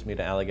introduced me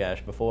to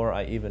Allagash before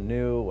I even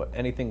knew what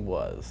anything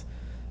was.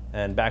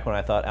 And back when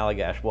I thought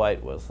Allagash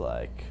White was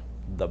like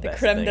the best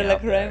creme thing de la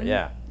out there. creme.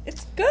 Yeah,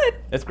 It's good.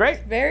 it's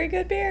great. Very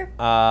good beer.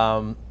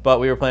 But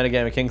we were playing a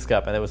game of King's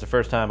Cup, and it was the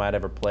first time I'd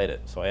ever played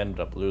it, so I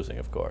ended up losing,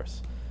 of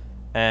course.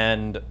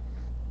 And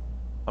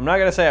I'm not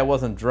going to say I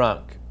wasn't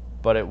drunk,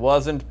 but it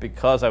wasn't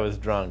because I was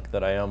drunk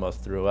that I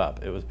almost threw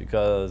up. It was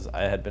because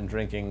I had been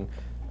drinking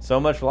so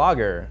much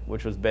lager,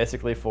 which was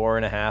basically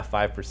 4.5%,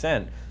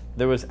 5%,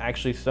 there was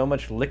actually so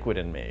much liquid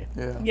in me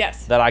Yeah.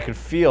 Yes. that I could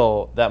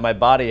feel that my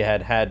body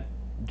had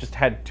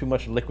too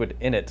much liquid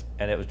in it,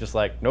 and it was just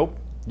like, nope,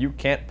 you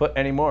can't put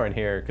any more in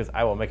here because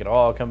I will make it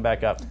all come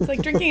back up. It's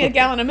like drinking a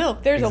gallon of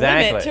milk. There's a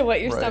limit Exactly. to what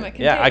your Right. stomach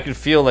can Yeah, take. I could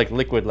feel like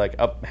liquid like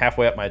up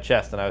halfway up my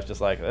chest, and I was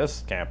just like,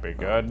 this can't be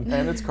good.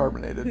 And it's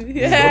carbonated. So,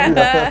 Yeah.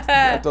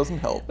 that doesn't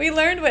help. We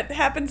learned what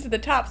happens to the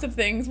tops of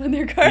things when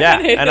they're Yeah,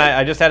 carbonated. and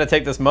I just had to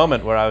take this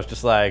moment where I was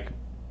just like,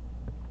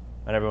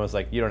 and everyone was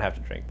like, you don't have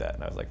to drink that.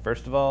 And I was like,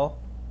 first of all,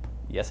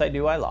 yes I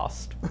do, I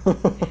lost.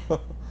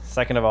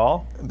 Second of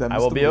all, Them's I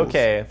will the be rules.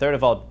 okay. Third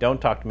of all, don't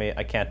talk to me.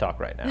 I can't talk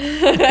right now.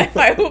 If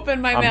I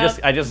open my mouth,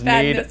 I just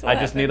badness will need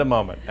a happen.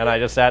 moment. And I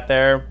just sat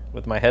there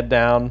with my head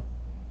down.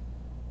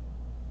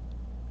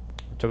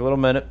 Took a little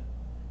minute.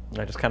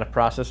 I just kind of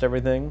processed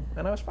everything,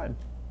 and I was fine.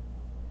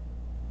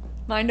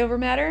 Mind over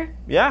matter?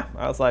 Yeah,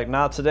 I was like,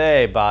 not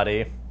today,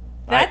 body.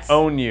 That's- I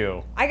own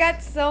you. I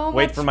got so much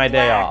Wait for my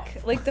day flack.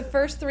 off. Like the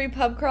first 3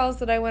 pub crawls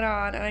that I went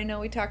on, and I know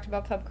we talked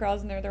about pub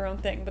crawls and they're their own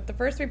thing, but the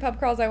first 3 pub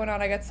crawls I went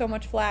on, I got so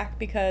much flack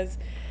because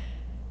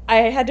I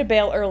had to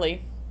bail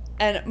early.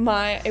 And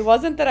it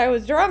wasn't that I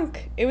was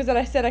drunk, it was that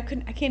I said I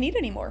can't eat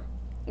anymore.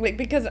 Like,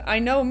 because I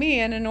know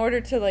me, and in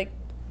order to like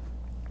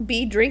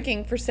be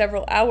drinking for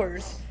several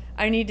hours,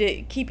 I need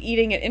to keep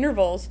eating at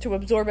intervals to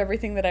absorb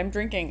everything that I'm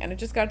drinking. And it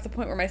just got to the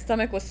point where my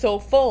stomach was so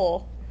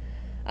full.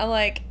 I'm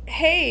like,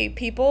 hey,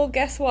 people,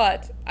 guess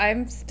what?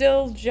 I'm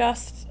still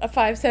just a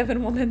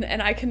 5'7" woman,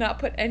 and I cannot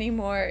put any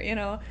more,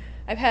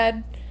 I've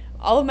had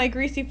all of my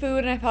greasy food,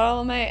 and I've had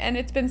all of my, and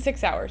it's been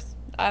 6 hours.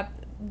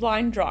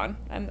 Line drawn.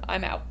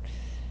 I'm out.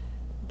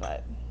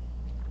 But,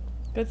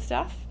 good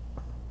stuff.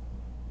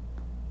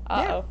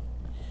 Uh-oh.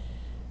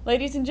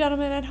 Ladies and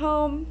gentlemen at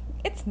home,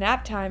 it's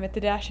nap time at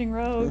the Dashing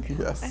Rogue.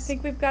 Yes. I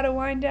think we've got to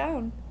wind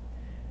down.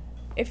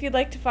 If you'd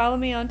like to follow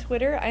me on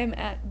Twitter, I am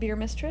at Beer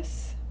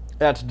Mistress.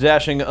 At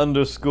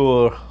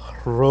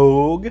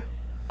dashing_rogue.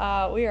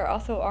 We are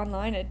also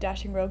online at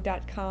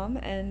dashingrogue.com,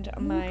 and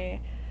my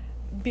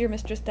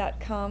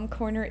beermistress.com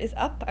corner is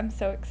up. I'm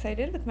so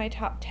excited with my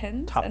top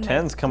 10s. Top and my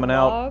 10's coming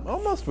out blogs.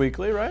 almost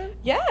weekly, right?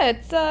 Yeah,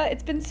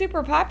 it's been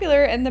super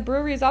popular, and the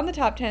breweries on the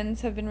top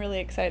 10s have been really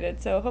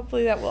excited. So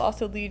hopefully that will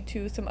also lead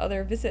to some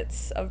other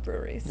visits of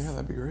breweries. Yeah,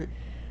 that'd be great.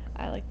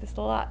 I like this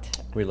a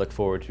lot. We look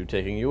forward to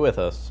taking you with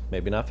us.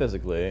 Maybe not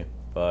physically,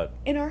 but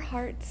In our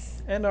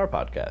hearts. and our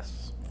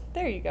podcasts.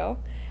 There you go.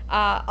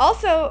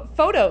 Also,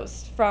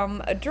 photos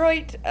from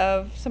Adroit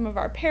of some of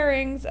our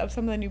pairings, of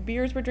some of the new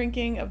beers we're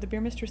drinking, of the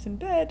Beer Mistress in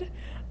bed.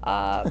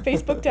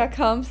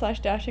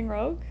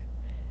 Facebook.com/dashingrogue.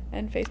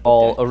 And Facebook.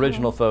 All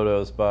original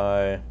photos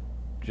by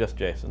just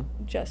Jason.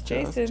 Just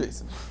Just Jason.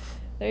 Jason.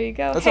 There you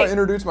go. That's Hey, how I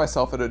introduced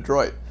myself at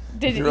Adroit.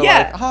 Did You were yeah.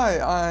 like, hi,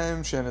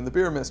 I'm Shannon, the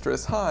beer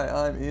mistress. Hi,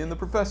 I'm Ian, the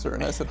professor.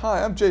 And I said,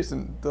 hi, I'm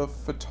Jason, the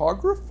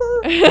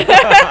photographer?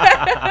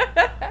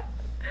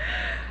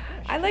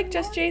 I like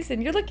Just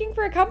Jason. You're looking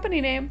for a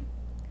company name.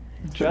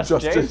 Just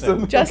Just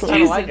Jason. Just I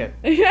Jason. like it.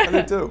 I do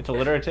Yeah. too. It's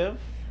alliterative.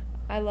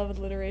 I love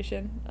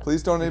alliteration.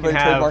 Please don't You anybody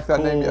can trademark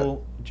have that name yet.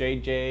 cool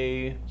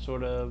JJ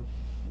sort of.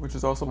 Which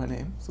is also my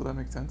name, so that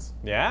makes sense.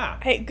 Yeah.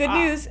 Hey, good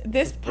news.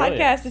 This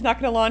brilliant. podcast is not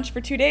going to launch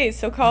for 2 days,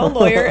 so call a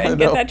lawyer I and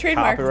get know. that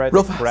trademarked. Copyright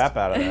Real the fast. crap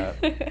out of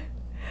that.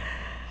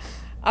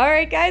 All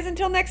right, guys.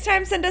 Until next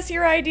time, send us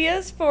your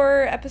ideas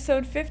for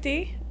episode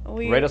 50.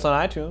 Rate us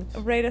on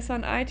iTunes. Rate us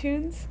on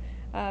iTunes.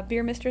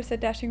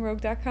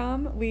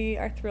 Beermistress@dashingrogue.com. We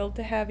are thrilled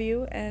to have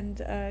you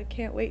and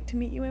can't wait to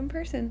meet you in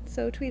person.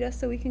 So tweet us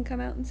so we can come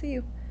out and see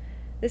you.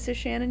 This is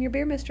Shannon, your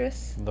beer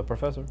mistress. The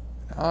professor.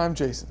 I'm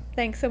Jason.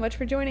 Thanks so much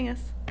for joining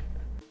us.